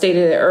 And, I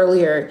stated it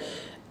earlier.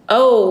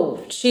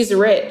 Oh, she's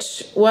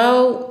rich.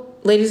 Well,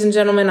 ladies and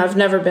gentlemen, I've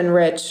never been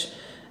rich.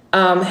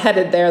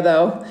 Headed there,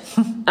 though.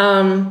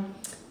 No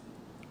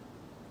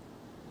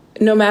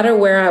matter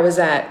where I was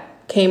at,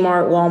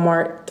 Kmart,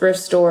 Walmart, thrift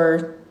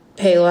store,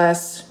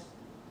 Payless,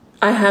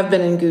 I have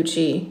been in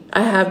Gucci.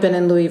 I have been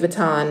in Louis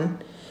Vuitton.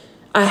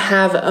 I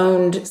have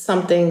owned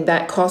something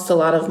that cost a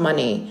lot of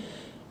money,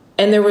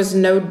 and there was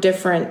no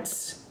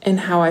difference in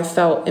how I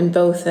felt in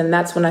both. And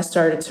that's when I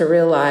started to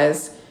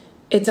realize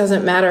it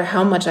doesn't matter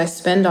how much I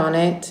spend on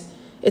it.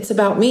 It's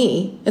about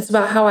me. It's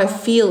about how I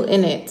feel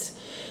in it.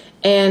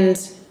 And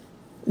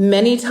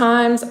many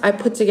times I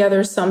put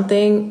together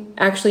something,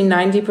 actually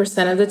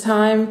 90% of the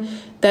time,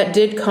 that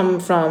did come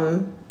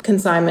from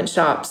consignment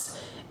shops.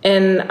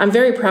 And I'm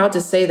very proud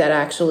to say that,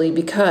 actually,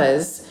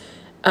 because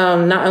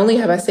not only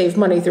have I saved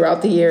money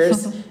throughout the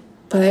years,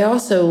 but I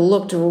also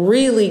looked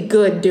really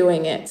good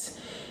doing it.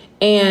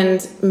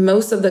 And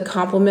most of the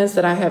compliments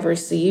that I have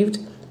received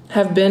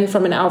have been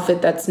from an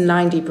outfit that's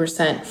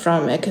 90%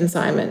 from a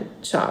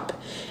consignment shop.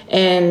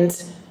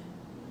 And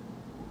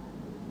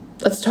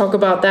let's talk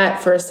about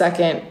that for a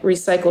second.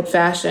 Recycled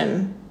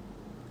fashion.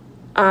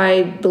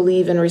 I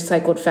believe in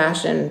recycled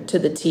fashion to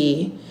the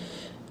T.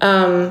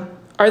 Are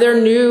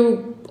there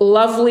new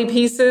lovely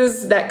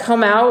pieces that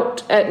come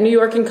out at New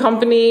York &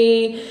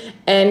 Company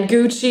and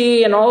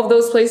Gucci and all of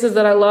those places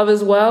that I love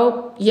as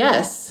well?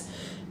 Yes.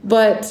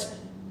 But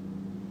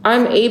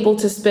I'm able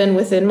to spend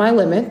within my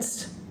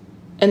limits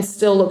and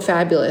still look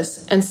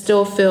fabulous and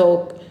still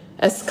feel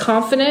as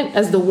confident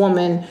as the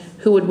woman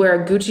who would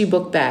wear a Gucci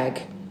book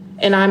bag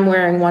and I'm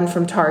wearing one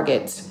from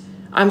Target.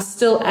 I'm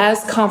still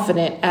as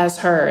confident as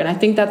her. And I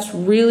think that's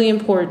really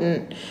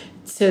important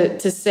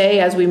to say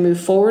as we move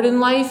forward in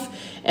life.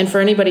 And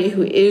for anybody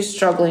who is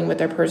struggling with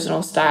their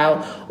personal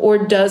style or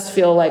does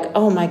feel like,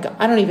 oh my God,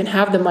 I don't even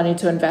have the money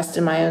to invest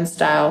in my own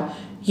style.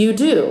 You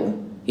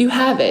do. You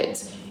have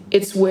it.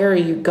 It's where are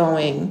you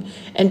going,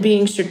 and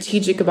being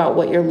strategic about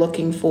what you're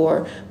looking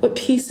for. What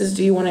pieces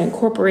do you want to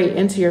incorporate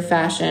into your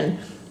fashion?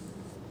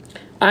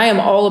 I am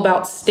all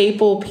about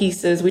staple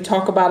pieces. We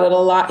talk about it a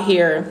lot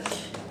here.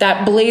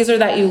 That blazer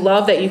that you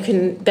love, that you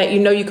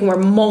can wear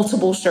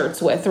multiple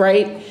shirts with,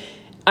 right?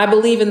 I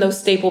believe in those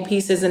staple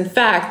pieces. In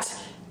fact,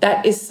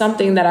 that is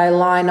something that I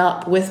line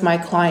up with my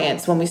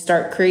clients when we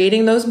start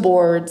creating those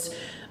boards,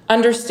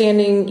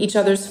 understanding each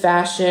other's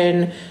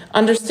fashion,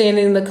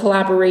 understanding the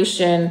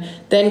collaboration.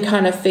 Then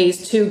kind of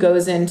phase 2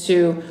 goes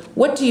into,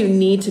 what do you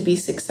need to be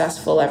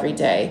successful every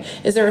day?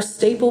 Is there a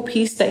staple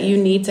piece that you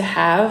need to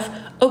have?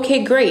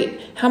 Okay, great.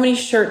 How many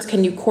shirts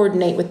can you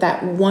coordinate with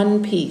that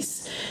one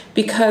piece?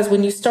 Because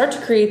when you start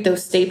to create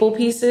those staple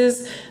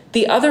pieces,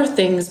 the other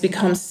things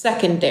become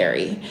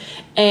secondary.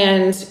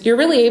 And you're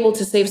really able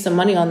to save some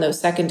money on those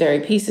secondary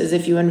pieces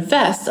if you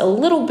invest a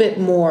little bit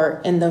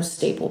more in those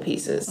staple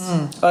pieces.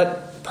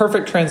 But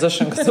perfect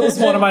transition, because it was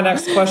one of my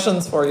next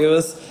questions for you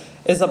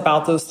is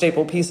about those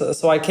staple pieces.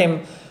 So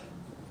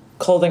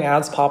clothing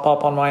ads pop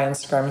up on my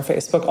Instagram and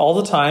Facebook all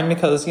the time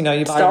because,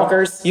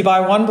 you buy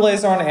one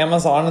blazer on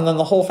Amazon and then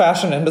the whole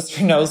fashion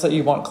industry knows that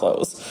you want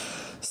clothes.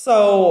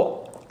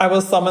 So I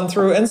was thumbing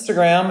through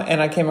Instagram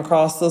and I came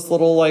across this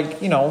little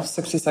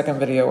 60-second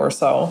video or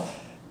so.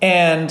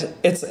 And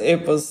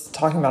it was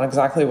talking about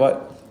exactly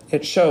what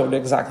it showed,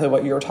 exactly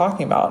what you were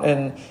talking about.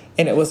 And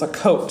it was a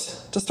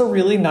coat, just a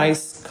really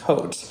nice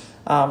coat,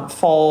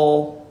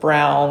 fall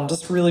brown,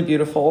 just really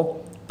beautiful.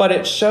 But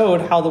it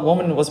showed how the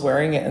woman was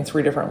wearing it in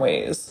 3 different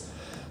ways.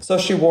 So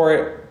she wore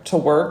it to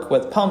work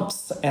with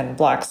pumps and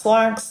black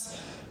slacks.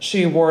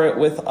 She wore it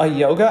with a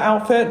yoga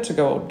outfit to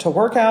go to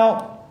work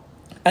out.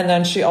 And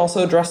then she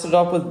also dressed it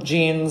up with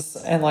jeans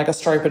and a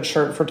striped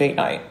shirt for date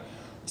night.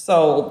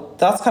 So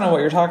that's kind of what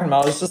you're talking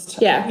about. It's just,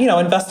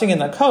 investing in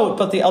the coat,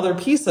 but the other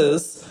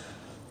pieces,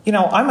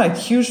 I'm a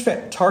huge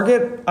fan.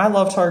 Target, I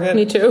love Target.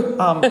 Me too.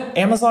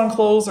 Amazon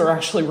clothes are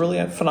actually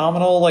really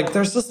phenomenal.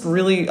 There's just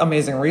really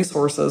amazing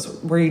resources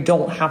where you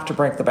don't have to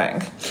break the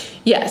bank.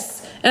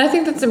 Yes. And I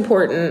think that's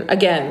important.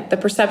 Again, the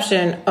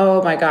perception,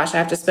 oh my gosh, I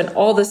have to spend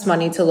all this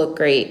money to look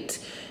great.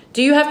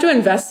 Do you have to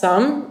invest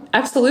some?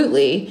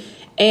 Absolutely.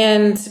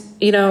 And,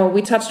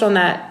 we touched on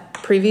that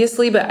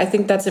previously, but I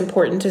think that's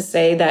important to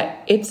say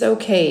that it's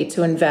okay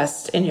to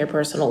invest in your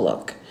personal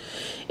look.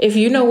 If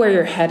you know where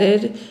you're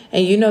headed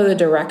and you know the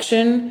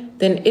direction,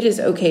 then it is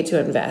okay to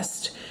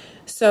invest.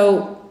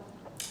 So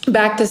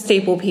back to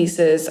staple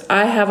pieces.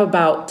 I have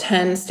about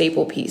 10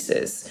 staple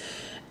pieces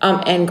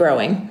and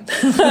growing.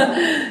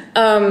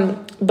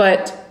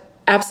 But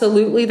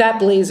absolutely that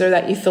blazer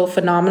that you feel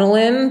phenomenal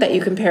in, that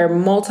you can pair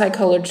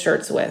multicolored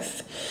shirts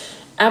with.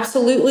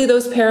 Absolutely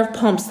those pair of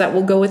pumps that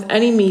will go with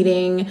any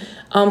meeting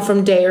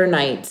from day or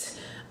night.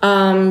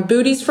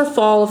 Booties for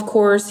fall, of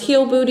course.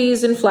 Heel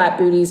booties and flat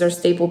booties are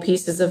staple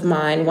pieces of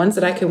mine. Ones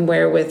that I can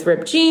wear with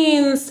ripped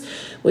jeans,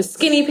 with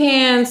skinny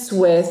pants,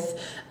 with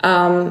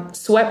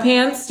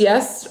sweatpants.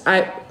 Yes,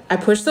 I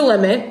push the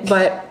limit,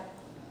 but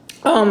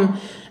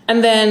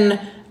and then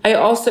I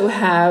also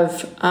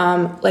have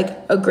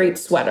a great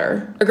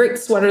sweater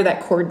that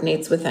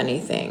coordinates with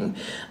anything.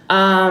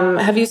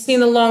 Have you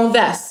seen the long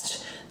vest?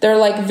 They're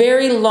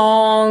very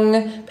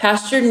long,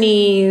 past your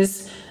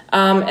knees.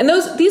 And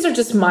these are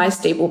just my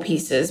staple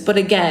pieces. But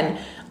again,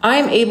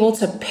 I'm able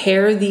to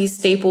pair these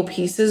staple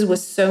pieces with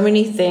so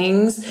many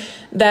things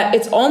that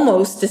it's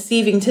almost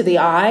deceiving to the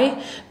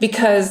eye,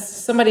 because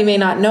somebody may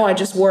not know I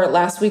just wore it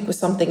last week with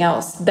something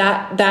else.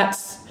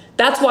 That's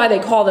That's why they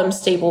call them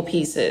staple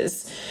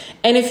pieces.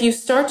 And if you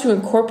start to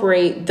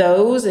incorporate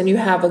those and you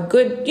have a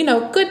good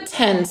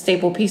 10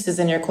 staple pieces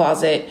in your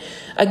closet,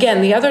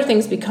 again, the other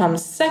things become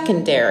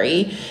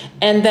secondary.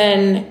 And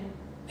then,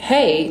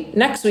 hey,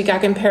 next week I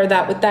can pair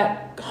that with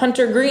that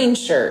hunter green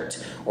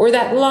shirt or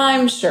that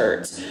lime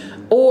shirt.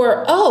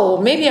 Or,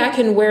 oh, maybe I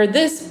can wear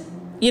this,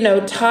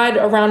 tied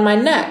around my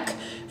neck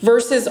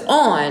versus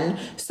on.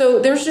 So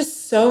there's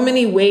just so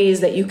many ways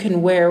that you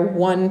can wear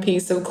one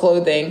piece of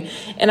clothing.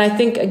 And I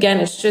think, again,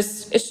 it's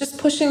just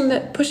pushing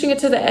it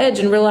to the edge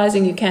and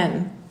realizing you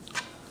can.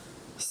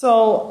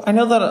 So I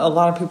know that a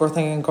lot of people are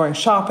thinking going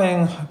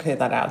shopping, okay,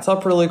 that adds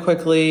up really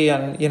quickly.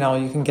 And, you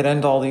can get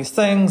into all these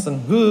things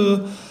and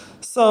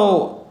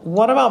So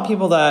what about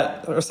people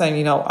that are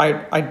saying,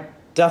 I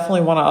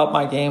definitely want to up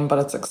my game, but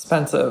it's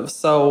expensive.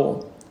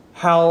 So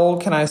how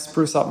can I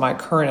spruce up my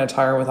current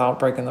attire without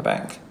breaking the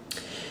bank?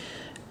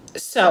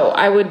 So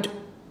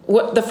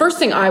the first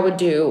thing I would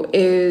do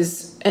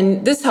is,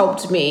 and this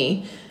helped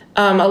me,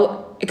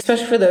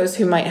 especially for those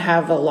who might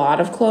have a lot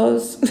of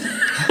clothes,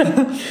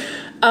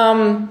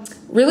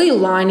 really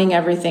lining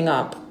everything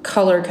up,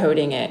 color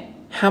coding it.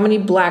 How many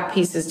black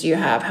pieces do you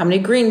have? How many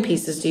green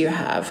pieces do you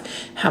have?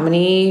 How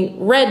many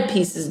red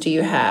pieces do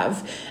you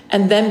have?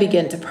 And then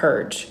begin to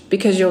purge,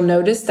 because you'll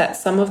notice that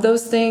some of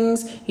those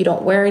things you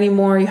don't wear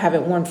anymore. You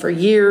haven't worn for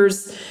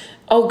years.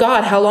 Oh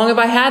God, how long have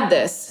I had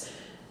this?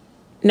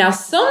 Now,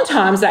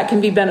 sometimes that can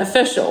be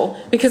beneficial,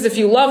 because if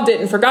you loved it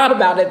and forgot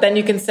about it, then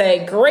you can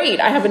say, great,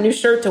 I have a new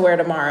shirt to wear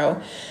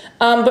tomorrow.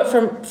 But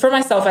for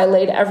myself, I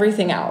laid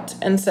everything out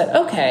and said,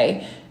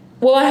 okay,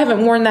 well, I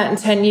haven't worn that in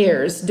 10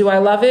 years. Do I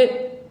love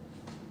it?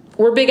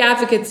 We're big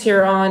advocates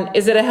here on,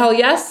 is it a hell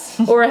yes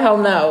or a hell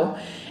no?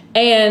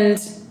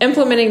 And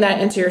implementing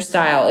that into your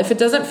style. If it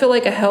doesn't feel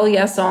like a hell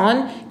yes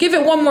on, give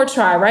it one more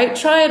try, right?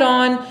 Try it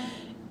on.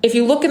 If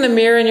you look in the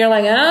mirror and you're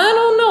like, I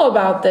don't know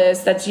about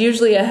this, that's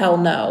usually a hell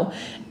no.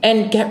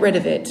 And get rid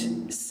of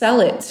it. Sell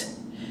it.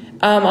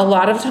 A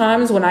lot of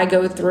times when I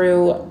go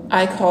through,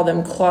 I call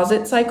them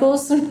closet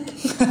cycles.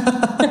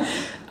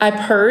 I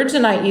purge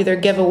and I either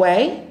give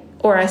away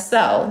or I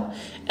sell.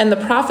 And the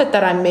profit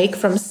that I make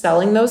from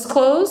selling those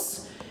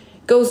clothes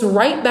goes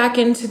right back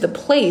into the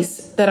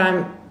place that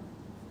I'm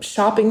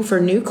shopping for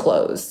new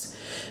clothes.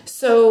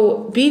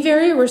 So be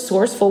very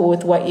resourceful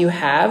with what you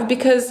have,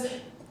 because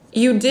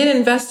you did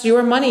invest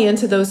your money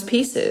into those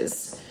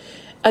pieces.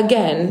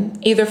 Again,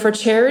 either for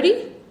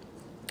charity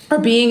or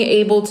being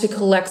able to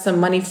collect some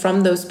money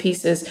from those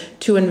pieces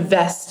to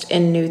invest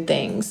in new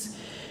things.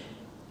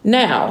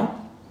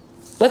 Now,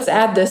 let's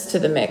add this to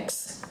the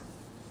mix.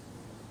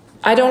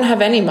 I don't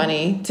have any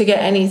money to get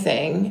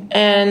anything,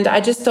 and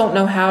I just don't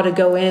know how to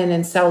go in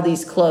and sell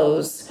these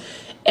clothes.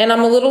 And I'm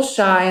a little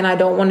shy and I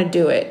don't want to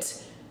do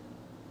it.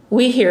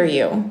 We hear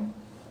you.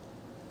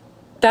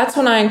 That's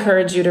when I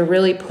encourage you to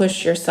really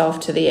push yourself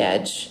to the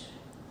edge.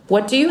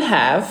 What do you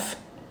have?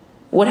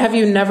 What have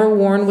you never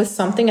worn with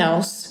something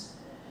else?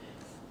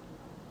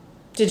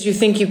 Did you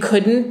think you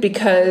couldn't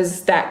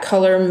because that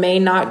color may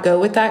not go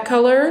with that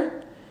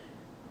color?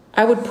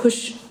 I would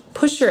push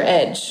your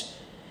edge.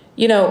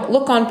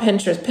 Look on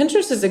Pinterest.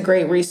 Pinterest is a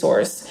great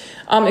resource,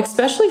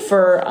 especially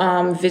for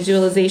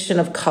visualization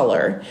of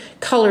color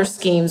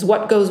schemes,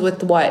 what goes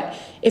with what.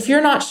 If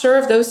you're not sure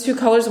if those two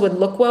colors would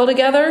look well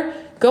together,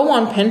 go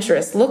on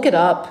Pinterest, look it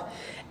up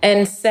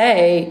and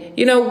say,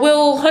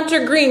 will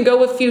hunter green go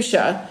with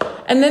fuchsia?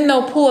 And then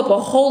they'll pull up a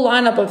whole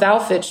lineup of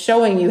outfits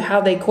showing you how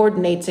they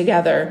coordinate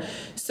together.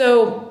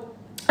 So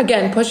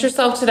again, push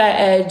yourself to that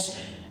edge.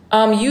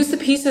 Use the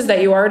pieces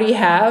that you already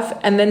have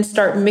and then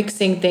start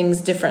mixing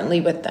things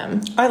differently with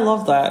them. I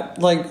love that.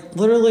 Like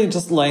literally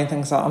just laying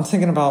things out. I'm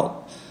thinking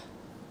about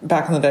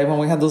back in the day when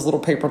we had those little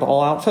paper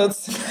doll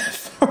outfits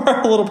for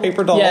our little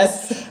paper dolls.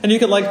 Yes. And you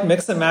could like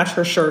mix and match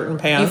her shirt and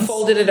pants. You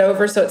folded it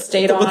over so it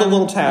stayed on. With the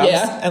little tabs.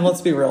 Yeah. And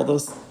let's be real,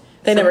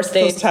 they never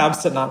stayed. Those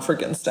tabs did not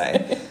freaking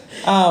stay.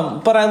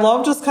 But I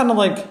love just kind of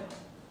like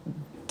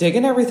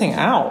digging everything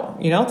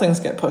out. Things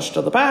get pushed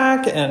to the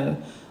back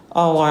and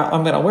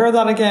I'm going to wear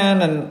that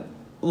again. And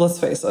let's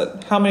face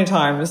it, how many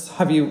times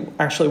have you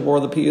actually wore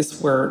the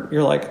piece where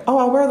you're like,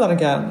 I'll wear that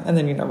again. And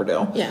then you never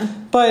do. Yeah.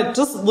 But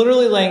just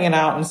literally laying it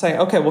out and saying,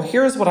 okay, well,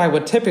 here's what I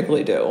would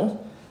typically do.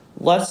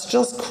 Let's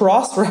just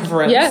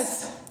cross-reference.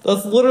 Yes.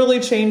 Let's literally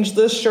change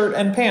this shirt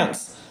and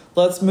pants.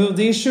 Let's move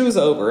these shoes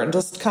over and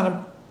just kind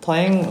of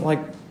playing like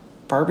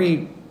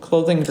Barbie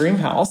clothing dream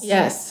house.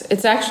 Yes.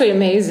 It's actually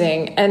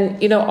amazing.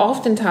 And,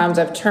 oftentimes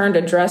I've turned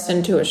a dress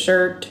into a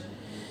shirt,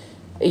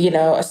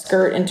 a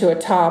skirt into a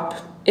top.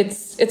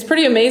 It's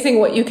pretty amazing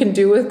what you can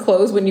do with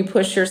clothes when you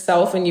push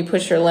yourself and you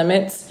push your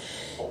limits.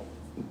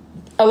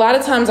 A lot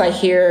of times I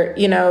hear,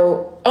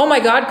 oh my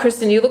God,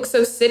 Kristin, you look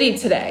so city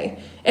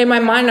today. In my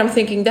mind, I'm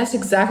thinking that's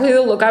exactly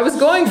the look I was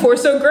going for.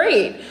 So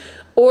great.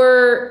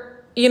 Or,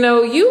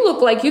 you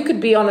look like you could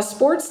be on a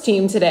sports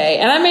team today.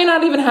 And I may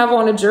not even have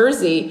on a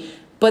jersey,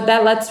 but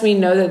that lets me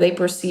know that they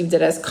perceived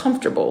it as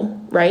comfortable,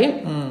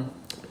 right?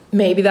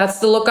 Maybe that's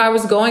the look I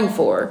was going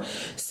for.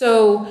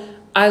 So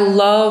I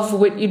love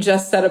what you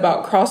just said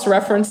about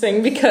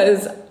cross-referencing,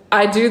 because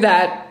I do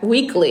that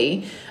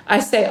weekly. I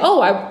say,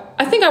 oh,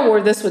 I think I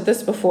wore this with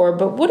this before,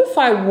 but what if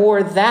I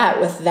wore that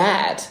with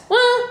that?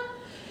 Well,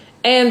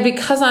 and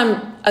because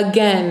I'm,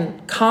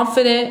 again,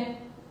 confident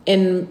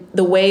in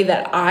the way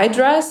that I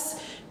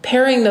dress,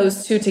 pairing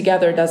those two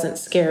together doesn't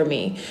scare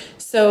me.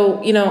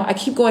 So, I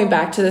keep going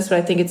back to this, but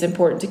I think it's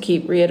important to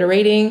keep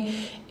reiterating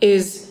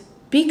is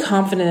be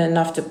confident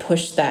enough to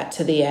push that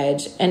to the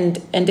edge.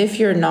 And if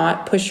you're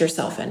not, push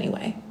yourself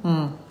anyway.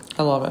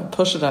 I love it.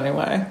 Push it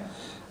anyway.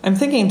 I'm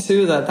thinking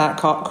too that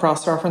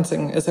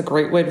cross-referencing is a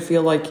great way to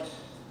feel like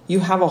you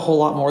have a whole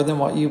lot more than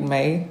what you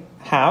may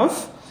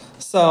have.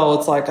 So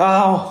it's like,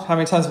 oh, how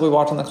many times have we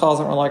walked in the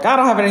closet and we're like, I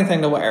don't have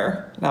anything to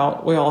wear.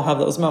 Now, we all have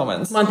those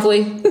moments.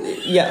 Monthly.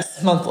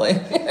 Yes, monthly.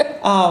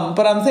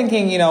 But I'm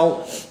thinking,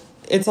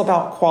 it's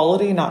about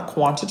quality, not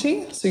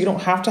quantity. So you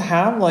don't have to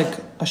have like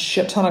a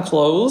shit ton of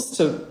clothes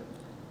to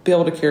be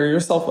able to carry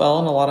yourself well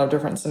in a lot of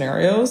different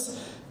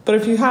scenarios. But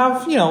if you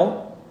have,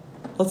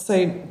 let's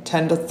say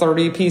 10 to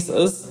 30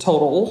 pieces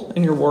total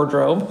in your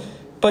wardrobe,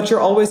 but you're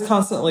always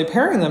constantly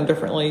pairing them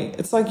differently,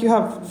 it's like you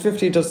have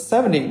 50 to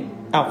 70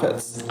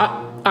 outfits.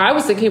 I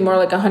was thinking more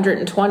like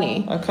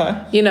 120.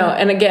 Okay.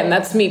 And again,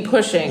 that's me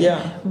pushing.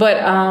 Yeah. But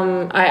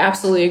I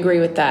absolutely agree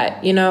with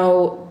that.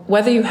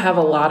 Whether you have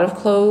a lot of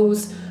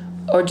clothes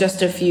or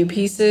just a few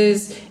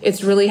pieces,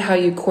 it's really how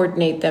you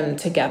coordinate them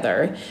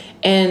together.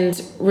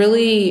 And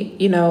really,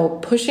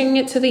 pushing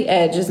it to the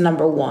edge is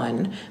number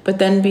one, but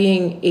then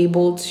being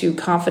able to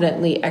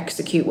confidently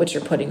execute what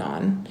you're putting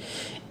on.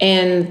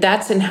 And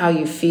that's in how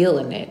you feel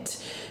in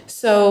it.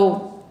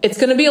 So it's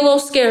going to be a little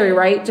scary,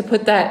 right? To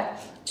put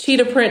that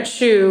cheetah print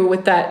shoe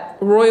with that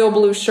royal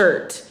blue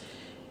shirt.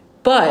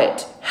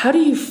 But how do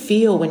you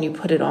feel when you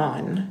put it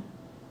on?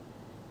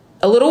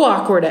 A little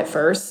awkward at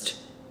first,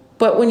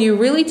 but when you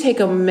really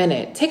take a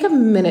minute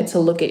to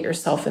look at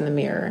yourself in the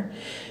mirror.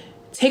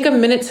 Take a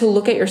minute to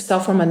look at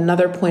yourself from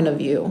another point of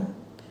view.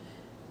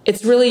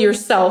 It's really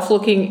yourself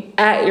looking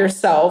at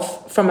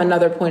yourself from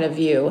another point of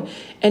view,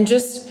 and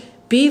just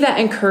be that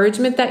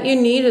encouragement that you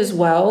need as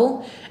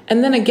well.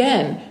 And then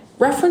again,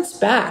 reference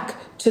back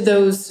to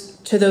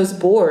those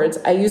boards.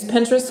 I use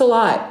Pinterest a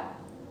lot.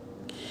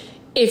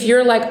 If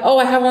you're like, oh,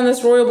 I have on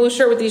this royal blue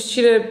shirt with these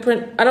cheetah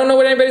print, I don't know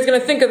what anybody's going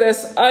to think of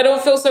this. I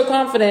don't feel so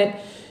confident.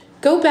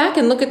 Go back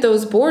and look at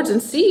those boards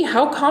and see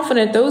how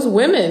confident those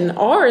women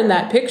are in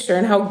that picture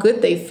and how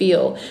good they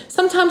feel.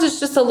 Sometimes it's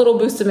just a little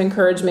boost of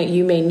encouragement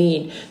you may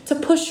need to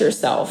push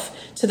yourself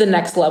to the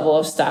next level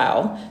of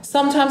style.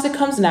 Sometimes it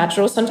comes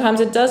natural,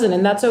 sometimes it doesn't,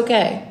 and that's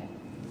okay.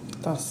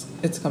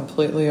 It's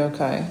completely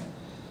okay.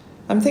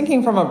 I'm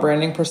thinking from a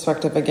branding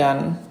perspective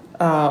again.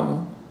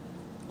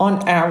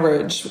 On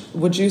average,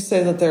 would you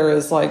say that there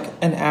is like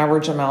an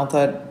average amount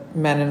that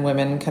men and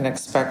women can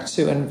expect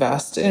to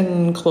invest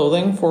in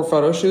clothing for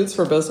photo shoots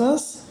for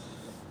business?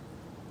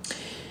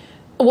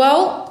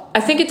 Well, I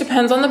think it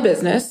depends on the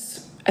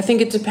business. I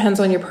think it depends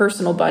on your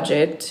personal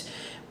budget.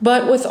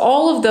 But with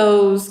all of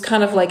those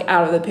kind of like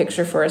out of the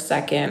picture for a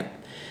second,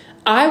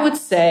 I would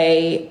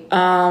say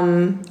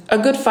a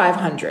good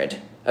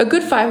 500. A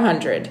good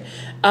 500.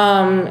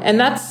 And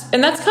that's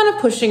kind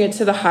of pushing it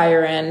to the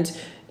higher end.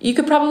 You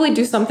could probably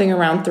do something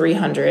around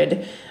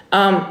 300.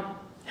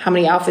 How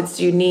many outfits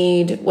do you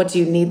need? What do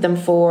you need them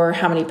for?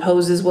 How many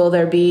poses will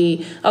there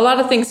be? A lot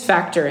of things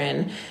factor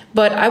in.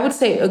 But I would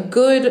say a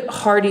good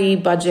hearty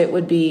budget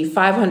would be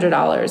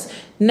 $500.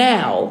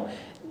 Now,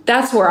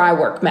 that's where I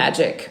work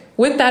magic.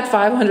 With that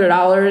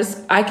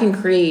 $500, I can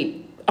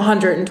create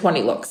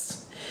 120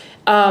 looks.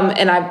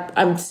 And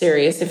I'm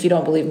serious. If you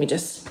don't believe me,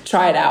 just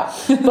try it out.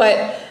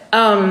 But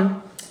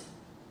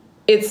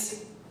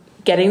it's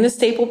getting the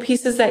staple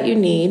pieces that you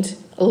need,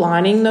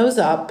 lining those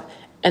up,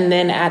 and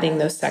then adding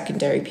those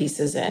secondary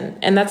pieces in.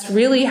 And that's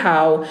really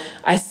how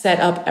I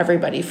set up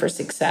everybody for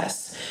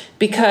success,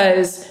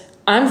 because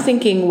I'm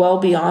thinking well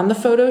beyond the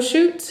photo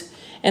shoot,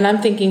 and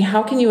I'm thinking,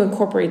 how can you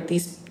incorporate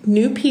these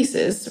new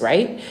pieces,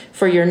 right,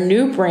 for your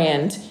new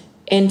brand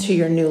into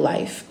your new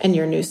life and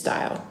your new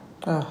style?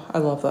 Oh, I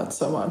love that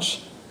so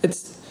much.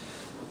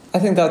 I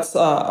think that's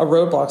a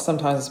roadblock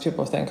sometimes.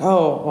 People think,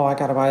 oh, well, I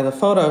got to buy the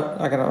photo,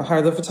 I got to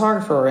hire the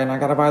photographer, and I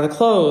got to buy the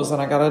clothes,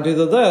 and I got to do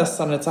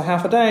this, and it's a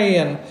half a day,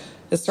 and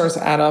it starts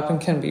to add up and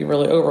can be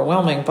really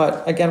overwhelming.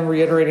 But again,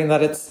 reiterating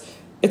that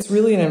it's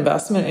really an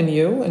investment in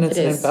you, and it's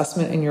an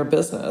investment in your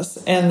business,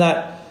 and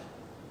that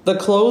the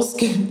clothes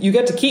you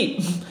get to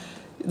keep,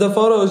 the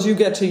photos you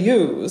get to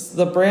use,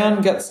 the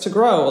brand gets to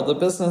grow, the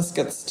business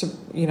gets to,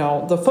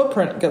 the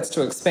footprint gets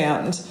to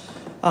expand.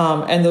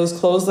 And those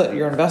clothes that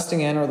you're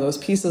investing in, or those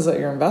pieces that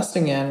you're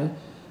investing in,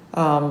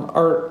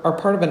 are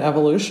part of an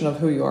evolution of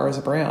who you are as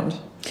a brand.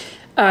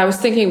 I was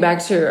thinking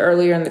back to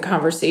earlier in the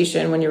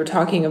conversation when you were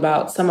talking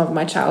about some of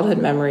my childhood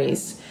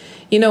memories.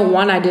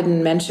 One I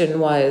didn't mention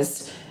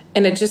was,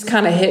 and it just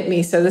kind of hit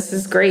me, so this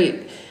is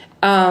great.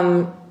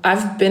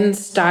 I've been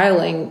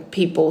styling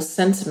people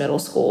since middle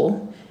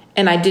school,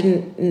 and I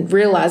didn't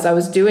realize I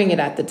was doing it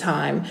at the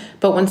time.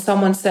 But when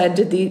someone said,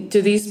 do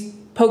these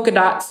polka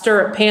dot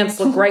stirrup pants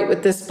look right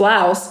with this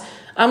blouse?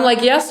 I'm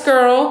like, yes,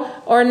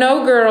 girl, or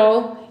no,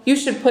 girl. you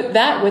should put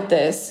that with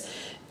this.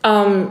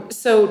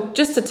 So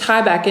just to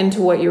tie back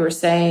into what you were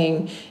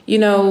saying,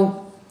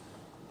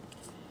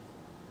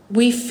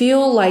 we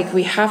feel like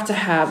we have to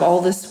have all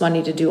this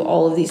money to do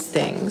all of these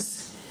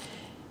things.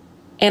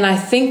 And I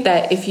think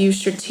that if you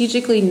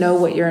strategically know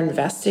what you're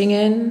investing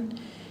in,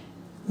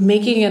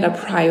 making it a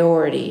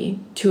priority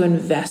to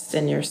invest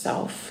in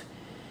yourself.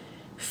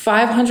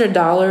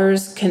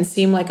 $500 can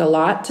seem like a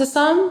lot to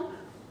some,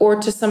 or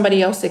to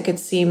somebody else it could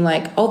seem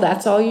like, oh,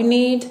 that's all you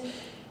need.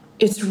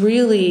 It's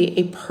really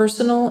a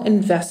personal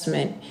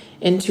investment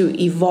into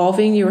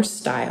evolving your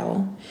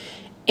style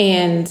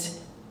and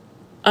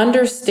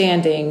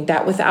understanding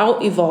that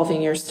without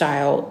evolving your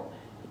style,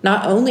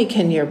 not only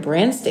can your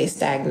brand stay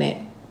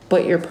stagnant,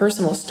 but your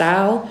personal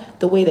style,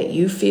 the way that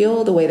you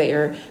feel, the way that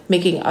you're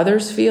making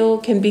others feel,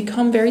 can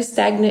become very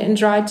stagnant and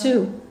dry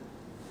too.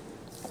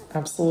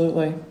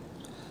 Absolutely.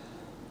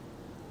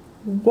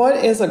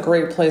 What is a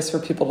great place for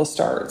people to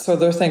start? So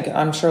they're thinking,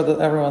 I'm sure that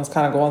everyone's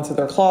kind of going through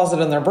their closet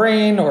in their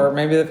brain, or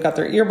maybe they've got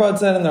their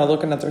earbuds in and they're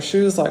looking at their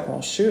shoes like,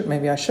 well, shoot,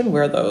 maybe I should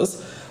wear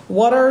those.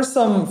 What are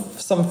some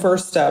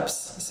first steps,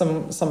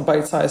 some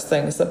bite-sized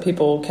things that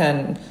people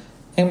can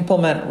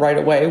implement right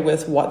away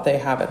with what they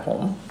have at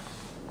home?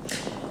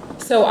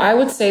 So I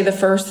would say the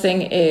first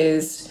thing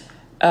is,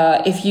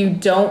 if you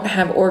don't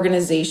have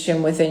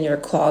organization within your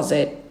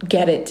closet,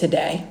 get it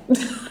today.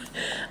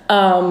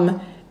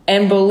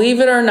 And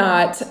believe it or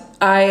not,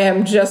 I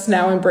am just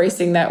now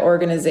embracing that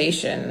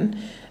organization.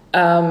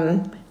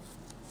 Become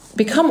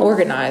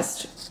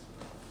organized.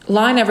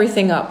 Line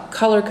everything up.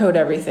 Color code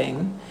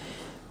everything.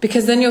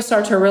 Because then you'll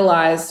start to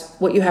realize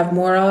what you have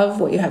more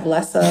of, what you have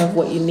less of,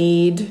 what you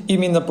need. You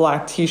mean the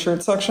black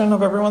t-shirt section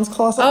of everyone's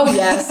closet? Oh,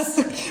 yes.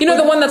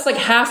 The one that's like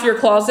half your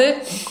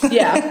closet?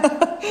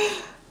 Yeah.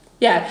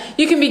 Yeah.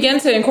 You can begin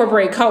to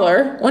incorporate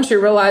color once you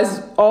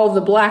realize all of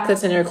the black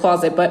that's in your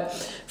closet. But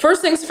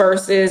first things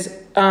first is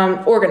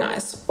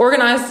organize.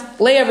 Organize,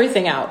 lay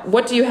everything out.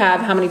 What do you have?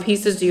 How many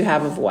pieces do you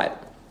have of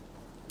what?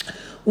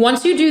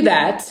 Once you do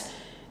that,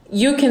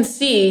 you can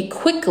see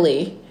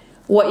quickly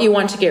what you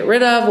want to get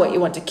rid of, what you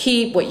want to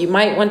keep, what you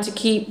might want to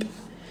keep.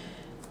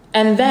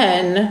 And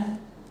then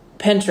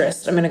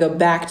Pinterest. I'm going to go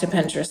back to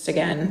Pinterest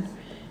again.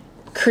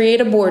 Create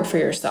a board for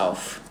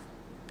yourself.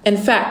 In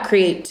fact,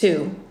 create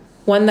two.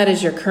 One that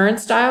is your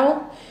current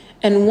style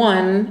and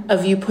one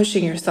of you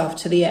pushing yourself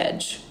to the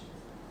edge.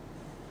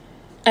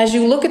 As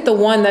you look at the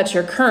one that's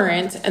your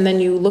current and then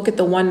you look at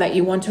the one that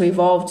you want to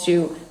evolve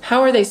to,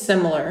 how are they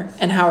similar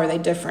and how are they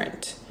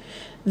different?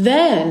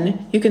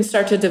 Then you can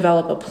start to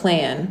develop a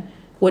plan.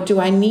 What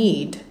do I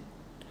need?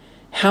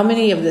 How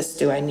many of this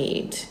do I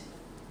need?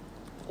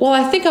 Well,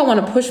 I think I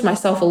want to push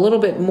myself a little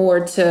bit more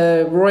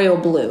to royal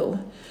blue.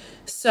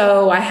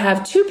 So I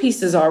have 2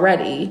 pieces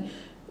already.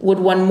 Would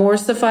one more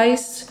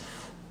suffice?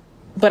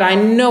 But I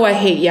know I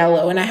hate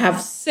yellow and I have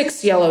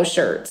 6 yellow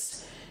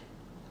shirts.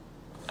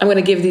 I'm going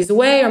to give these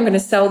away. Or I'm going to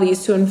sell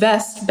these to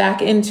invest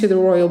back into the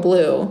royal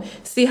blue.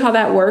 See how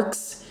that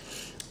works?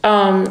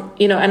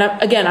 And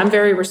I'm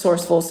very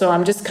resourceful, so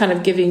I'm just kind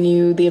of giving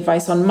you the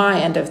advice on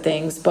my end of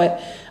things.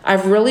 But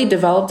I've really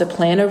developed a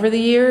plan over the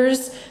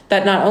years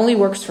that not only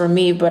works for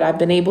me, but I've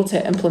been able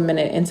to implement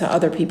it into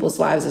other people's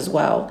lives as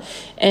well.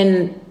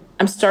 And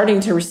I'm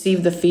starting to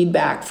receive the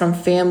feedback from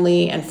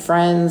family and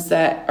friends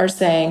that are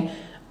saying,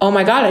 oh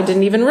my God, I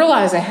didn't even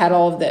realize I had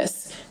all of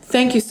this.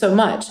 Thank you so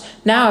much.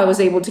 Now I was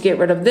able to get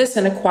rid of this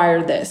and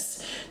acquire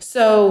this.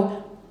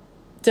 So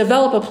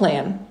develop a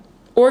plan,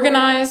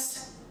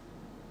 organize,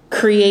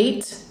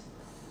 create,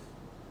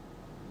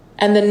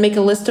 and then make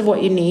a list of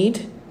what you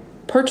need.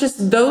 Purchase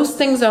those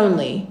things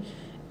only.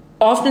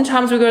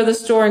 Oftentimes we go to the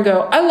store and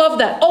go, I love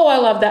that. Oh, I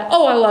love that.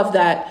 Oh, I love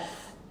that.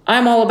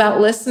 I'm all about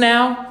lists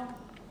now.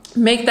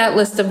 Make that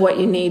list of what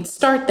you need.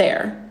 Start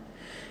there.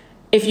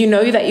 If you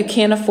know that you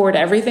can't afford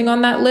everything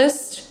on that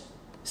list,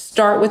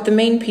 start with the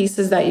main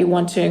pieces that you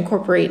want to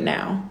incorporate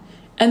now,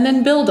 and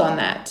then build on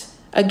that.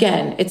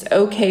 Again, it's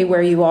okay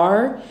where you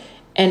are,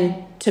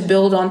 and to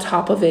build on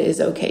top of it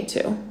is okay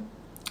too.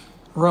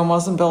 Rome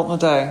wasn't built in a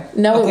day.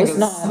 No, it was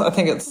not. I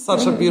think it's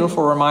such a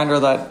beautiful reminder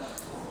that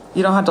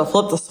you don't have to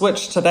flip the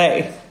switch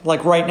today,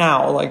 like right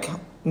now. Like,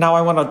 now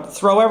I want to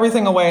throw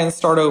everything away and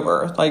start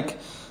over. Like,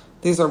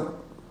 these are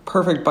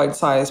perfect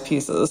bite-sized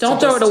pieces.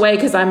 Don't throw it away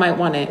because I might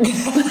want it.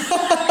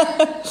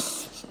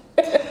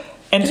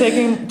 And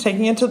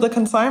taking it to the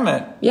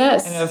consignment.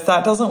 Yes. And if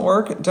that doesn't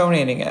work,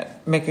 donating it.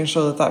 Making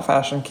sure that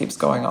fashion keeps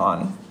going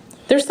on.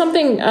 There's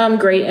something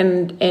great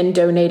in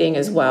donating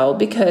as well,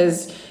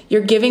 because you're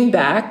giving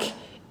back.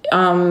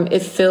 It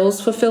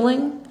feels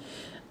fulfilling.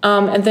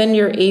 And then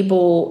you're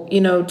able,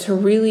 to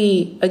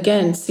really,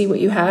 again, see what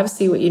you have,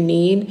 see what you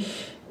need.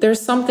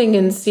 There's something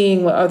in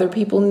seeing what other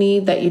people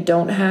need that you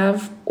don't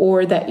have,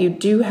 or that you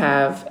do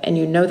have, and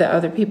you know that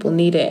other people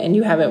need it and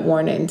you haven't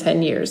worn it in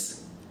 10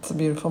 years. It's a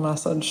beautiful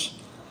message.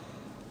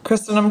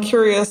 Kristin, I'm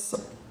curious,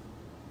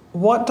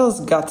 what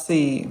does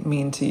gutsy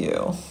mean to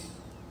you?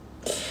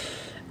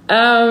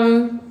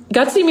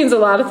 Gutsy means a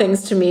lot of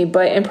things to me,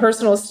 but in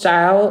personal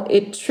style,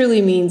 it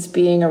truly means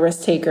being a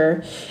risk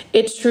taker.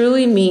 It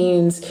truly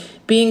means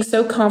being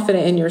so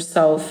confident in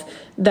yourself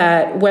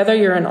that whether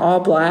you're in all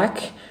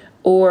black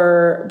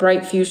or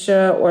bright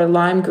fuchsia or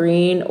lime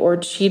green or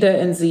cheetah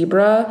and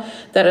zebra,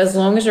 that as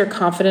long as you're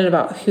confident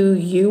about who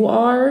you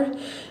are,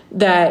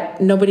 that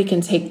nobody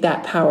can take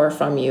that power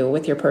from you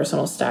with your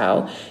personal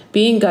style.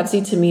 Being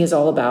gutsy to me is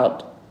all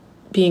about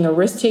being a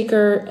risk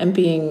taker and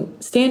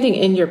standing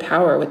in your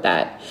power with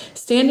that,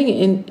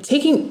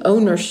 taking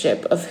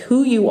ownership of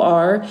who you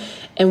are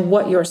and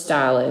what your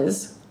style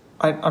is.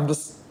 I'm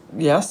just,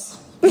 yes.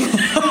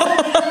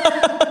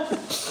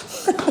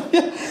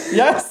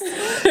 Yes.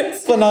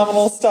 It's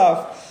phenomenal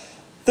stuff.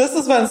 This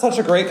has been such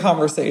a great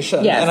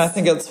conversation. Yes. And I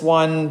think it's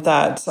one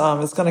that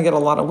is going to get a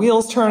lot of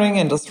wheels turning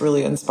and just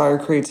really inspire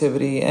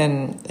creativity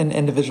and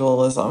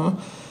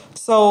individualism.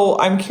 So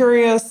I'm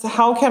curious,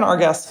 how can our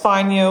guests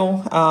find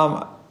you?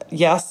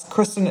 Yes,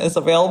 Kristin is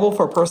available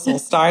for personal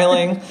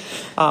styling.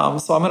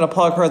 So I'm going to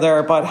plug her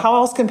there. But how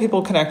else can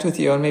people connect with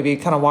you and maybe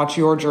kind of watch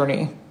your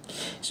journey?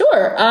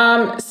 Sure.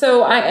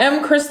 So I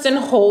am Kristin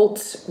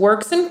Holt,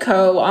 Works &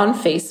 Co. on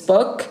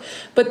Facebook,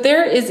 but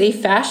there is a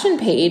fashion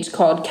page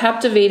called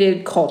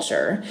Captivated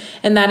Culture,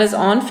 and that is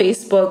on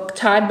Facebook,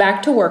 tied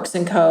back to Works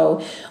 &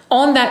 Co.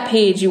 On that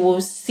page, you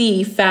will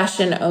see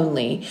fashion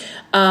only.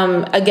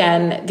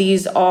 Again,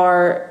 these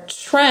are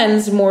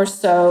trends more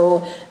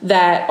so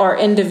that are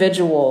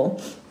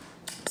individual.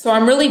 So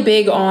I'm really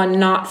big on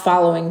not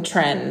following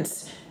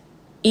trends,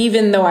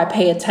 even though I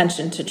pay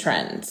attention to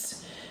trends.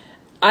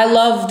 I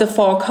love the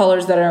fall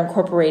colors that are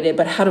incorporated,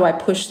 but how do I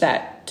push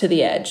that to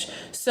the edge?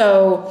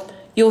 So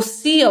you'll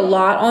see a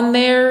lot on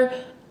there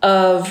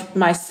of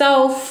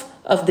myself,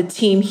 of the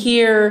team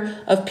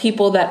here, of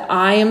people that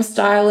I am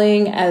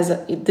styling as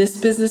this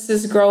business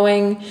is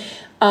growing.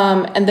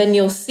 And then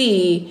you'll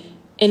see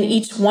in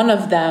each one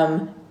of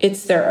them,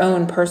 it's their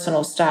own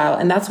personal style.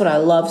 And that's what I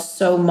love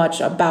so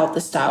much about the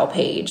style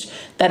page,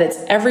 that it's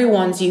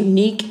everyone's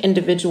unique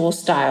individual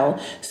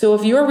style. So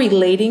if you're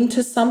relating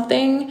to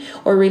something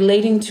or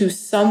relating to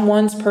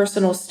someone's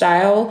personal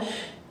style,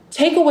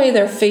 take away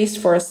their face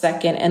for a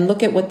second and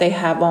look at what they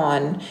have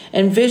on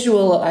and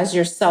visualize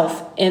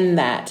yourself in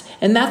that.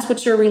 And that's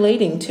what you're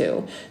relating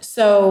to.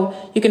 So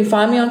you can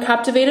find me on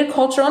Captivated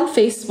Culture on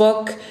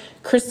Facebook,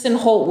 Kristin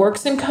Holt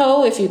Works &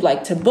 Co. if you'd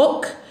like to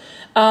book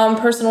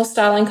personal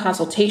styling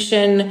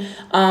consultation.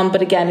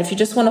 But again, if you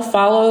just want to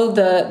follow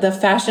the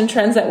fashion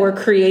trends that we're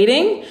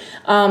creating,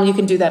 you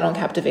can do that on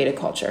Captivated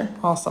Culture.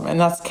 Awesome. And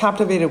that's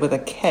Captivated with a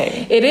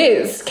K. It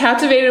is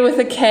Captivated with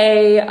a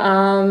K.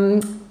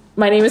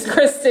 My name is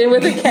Kristin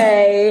with a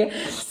K.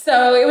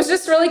 So it was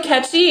just really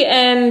catchy.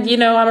 And,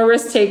 I'm a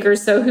risk taker.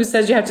 So who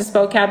says you have to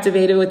spell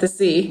captivated with a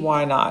C?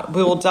 Why not?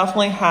 We will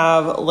definitely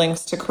have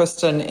links to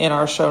Kristin in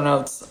our show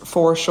notes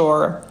for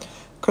sure.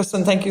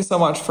 Kristin, thank you so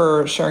much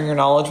for sharing your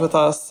knowledge with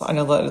us. I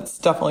know that it's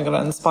definitely going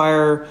to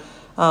inspire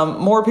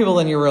more people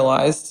than you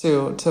realize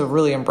to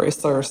really embrace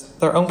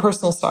their own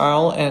personal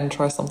style and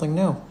try something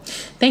new.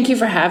 Thank you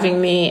for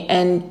having me.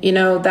 And,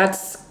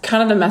 that's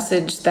kind of the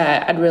message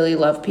that I'd really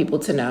love people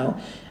to know.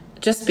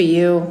 Just be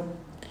you.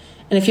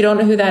 And if you don't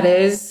know who that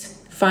is,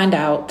 find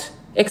out.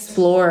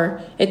 Explore.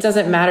 It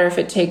doesn't matter if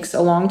it takes a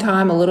long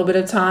time, a little bit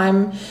of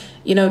time.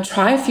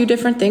 Try a few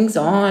different things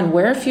on,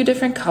 wear a few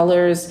different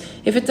colors.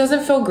 If it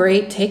doesn't feel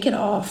great, take it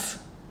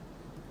off.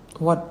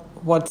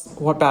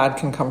 What bad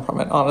can come from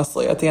it,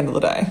 honestly, at the end of the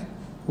day?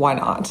 Why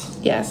not?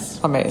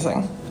 Yes.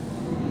 Amazing.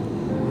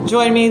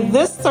 Join me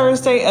this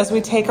Thursday as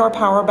we take our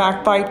power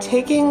back by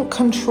taking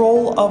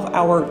control of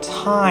our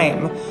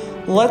time.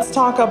 Let's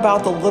talk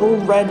about the little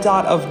red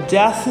dot of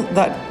death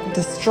that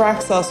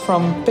distracts us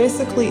from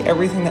basically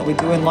everything that we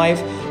do in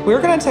life.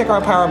 We're going to take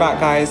our power back,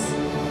 guys.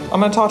 I'm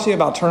going to talk to you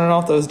about turning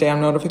off those damn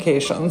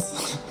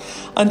notifications.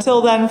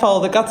 Until then, follow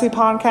the Gutsy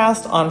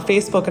Podcast on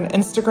Facebook and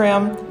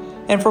Instagram.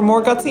 And for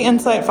more Gutsy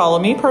insight, follow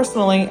me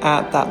personally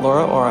at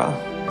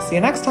 @LauraAura. See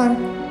you next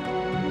time.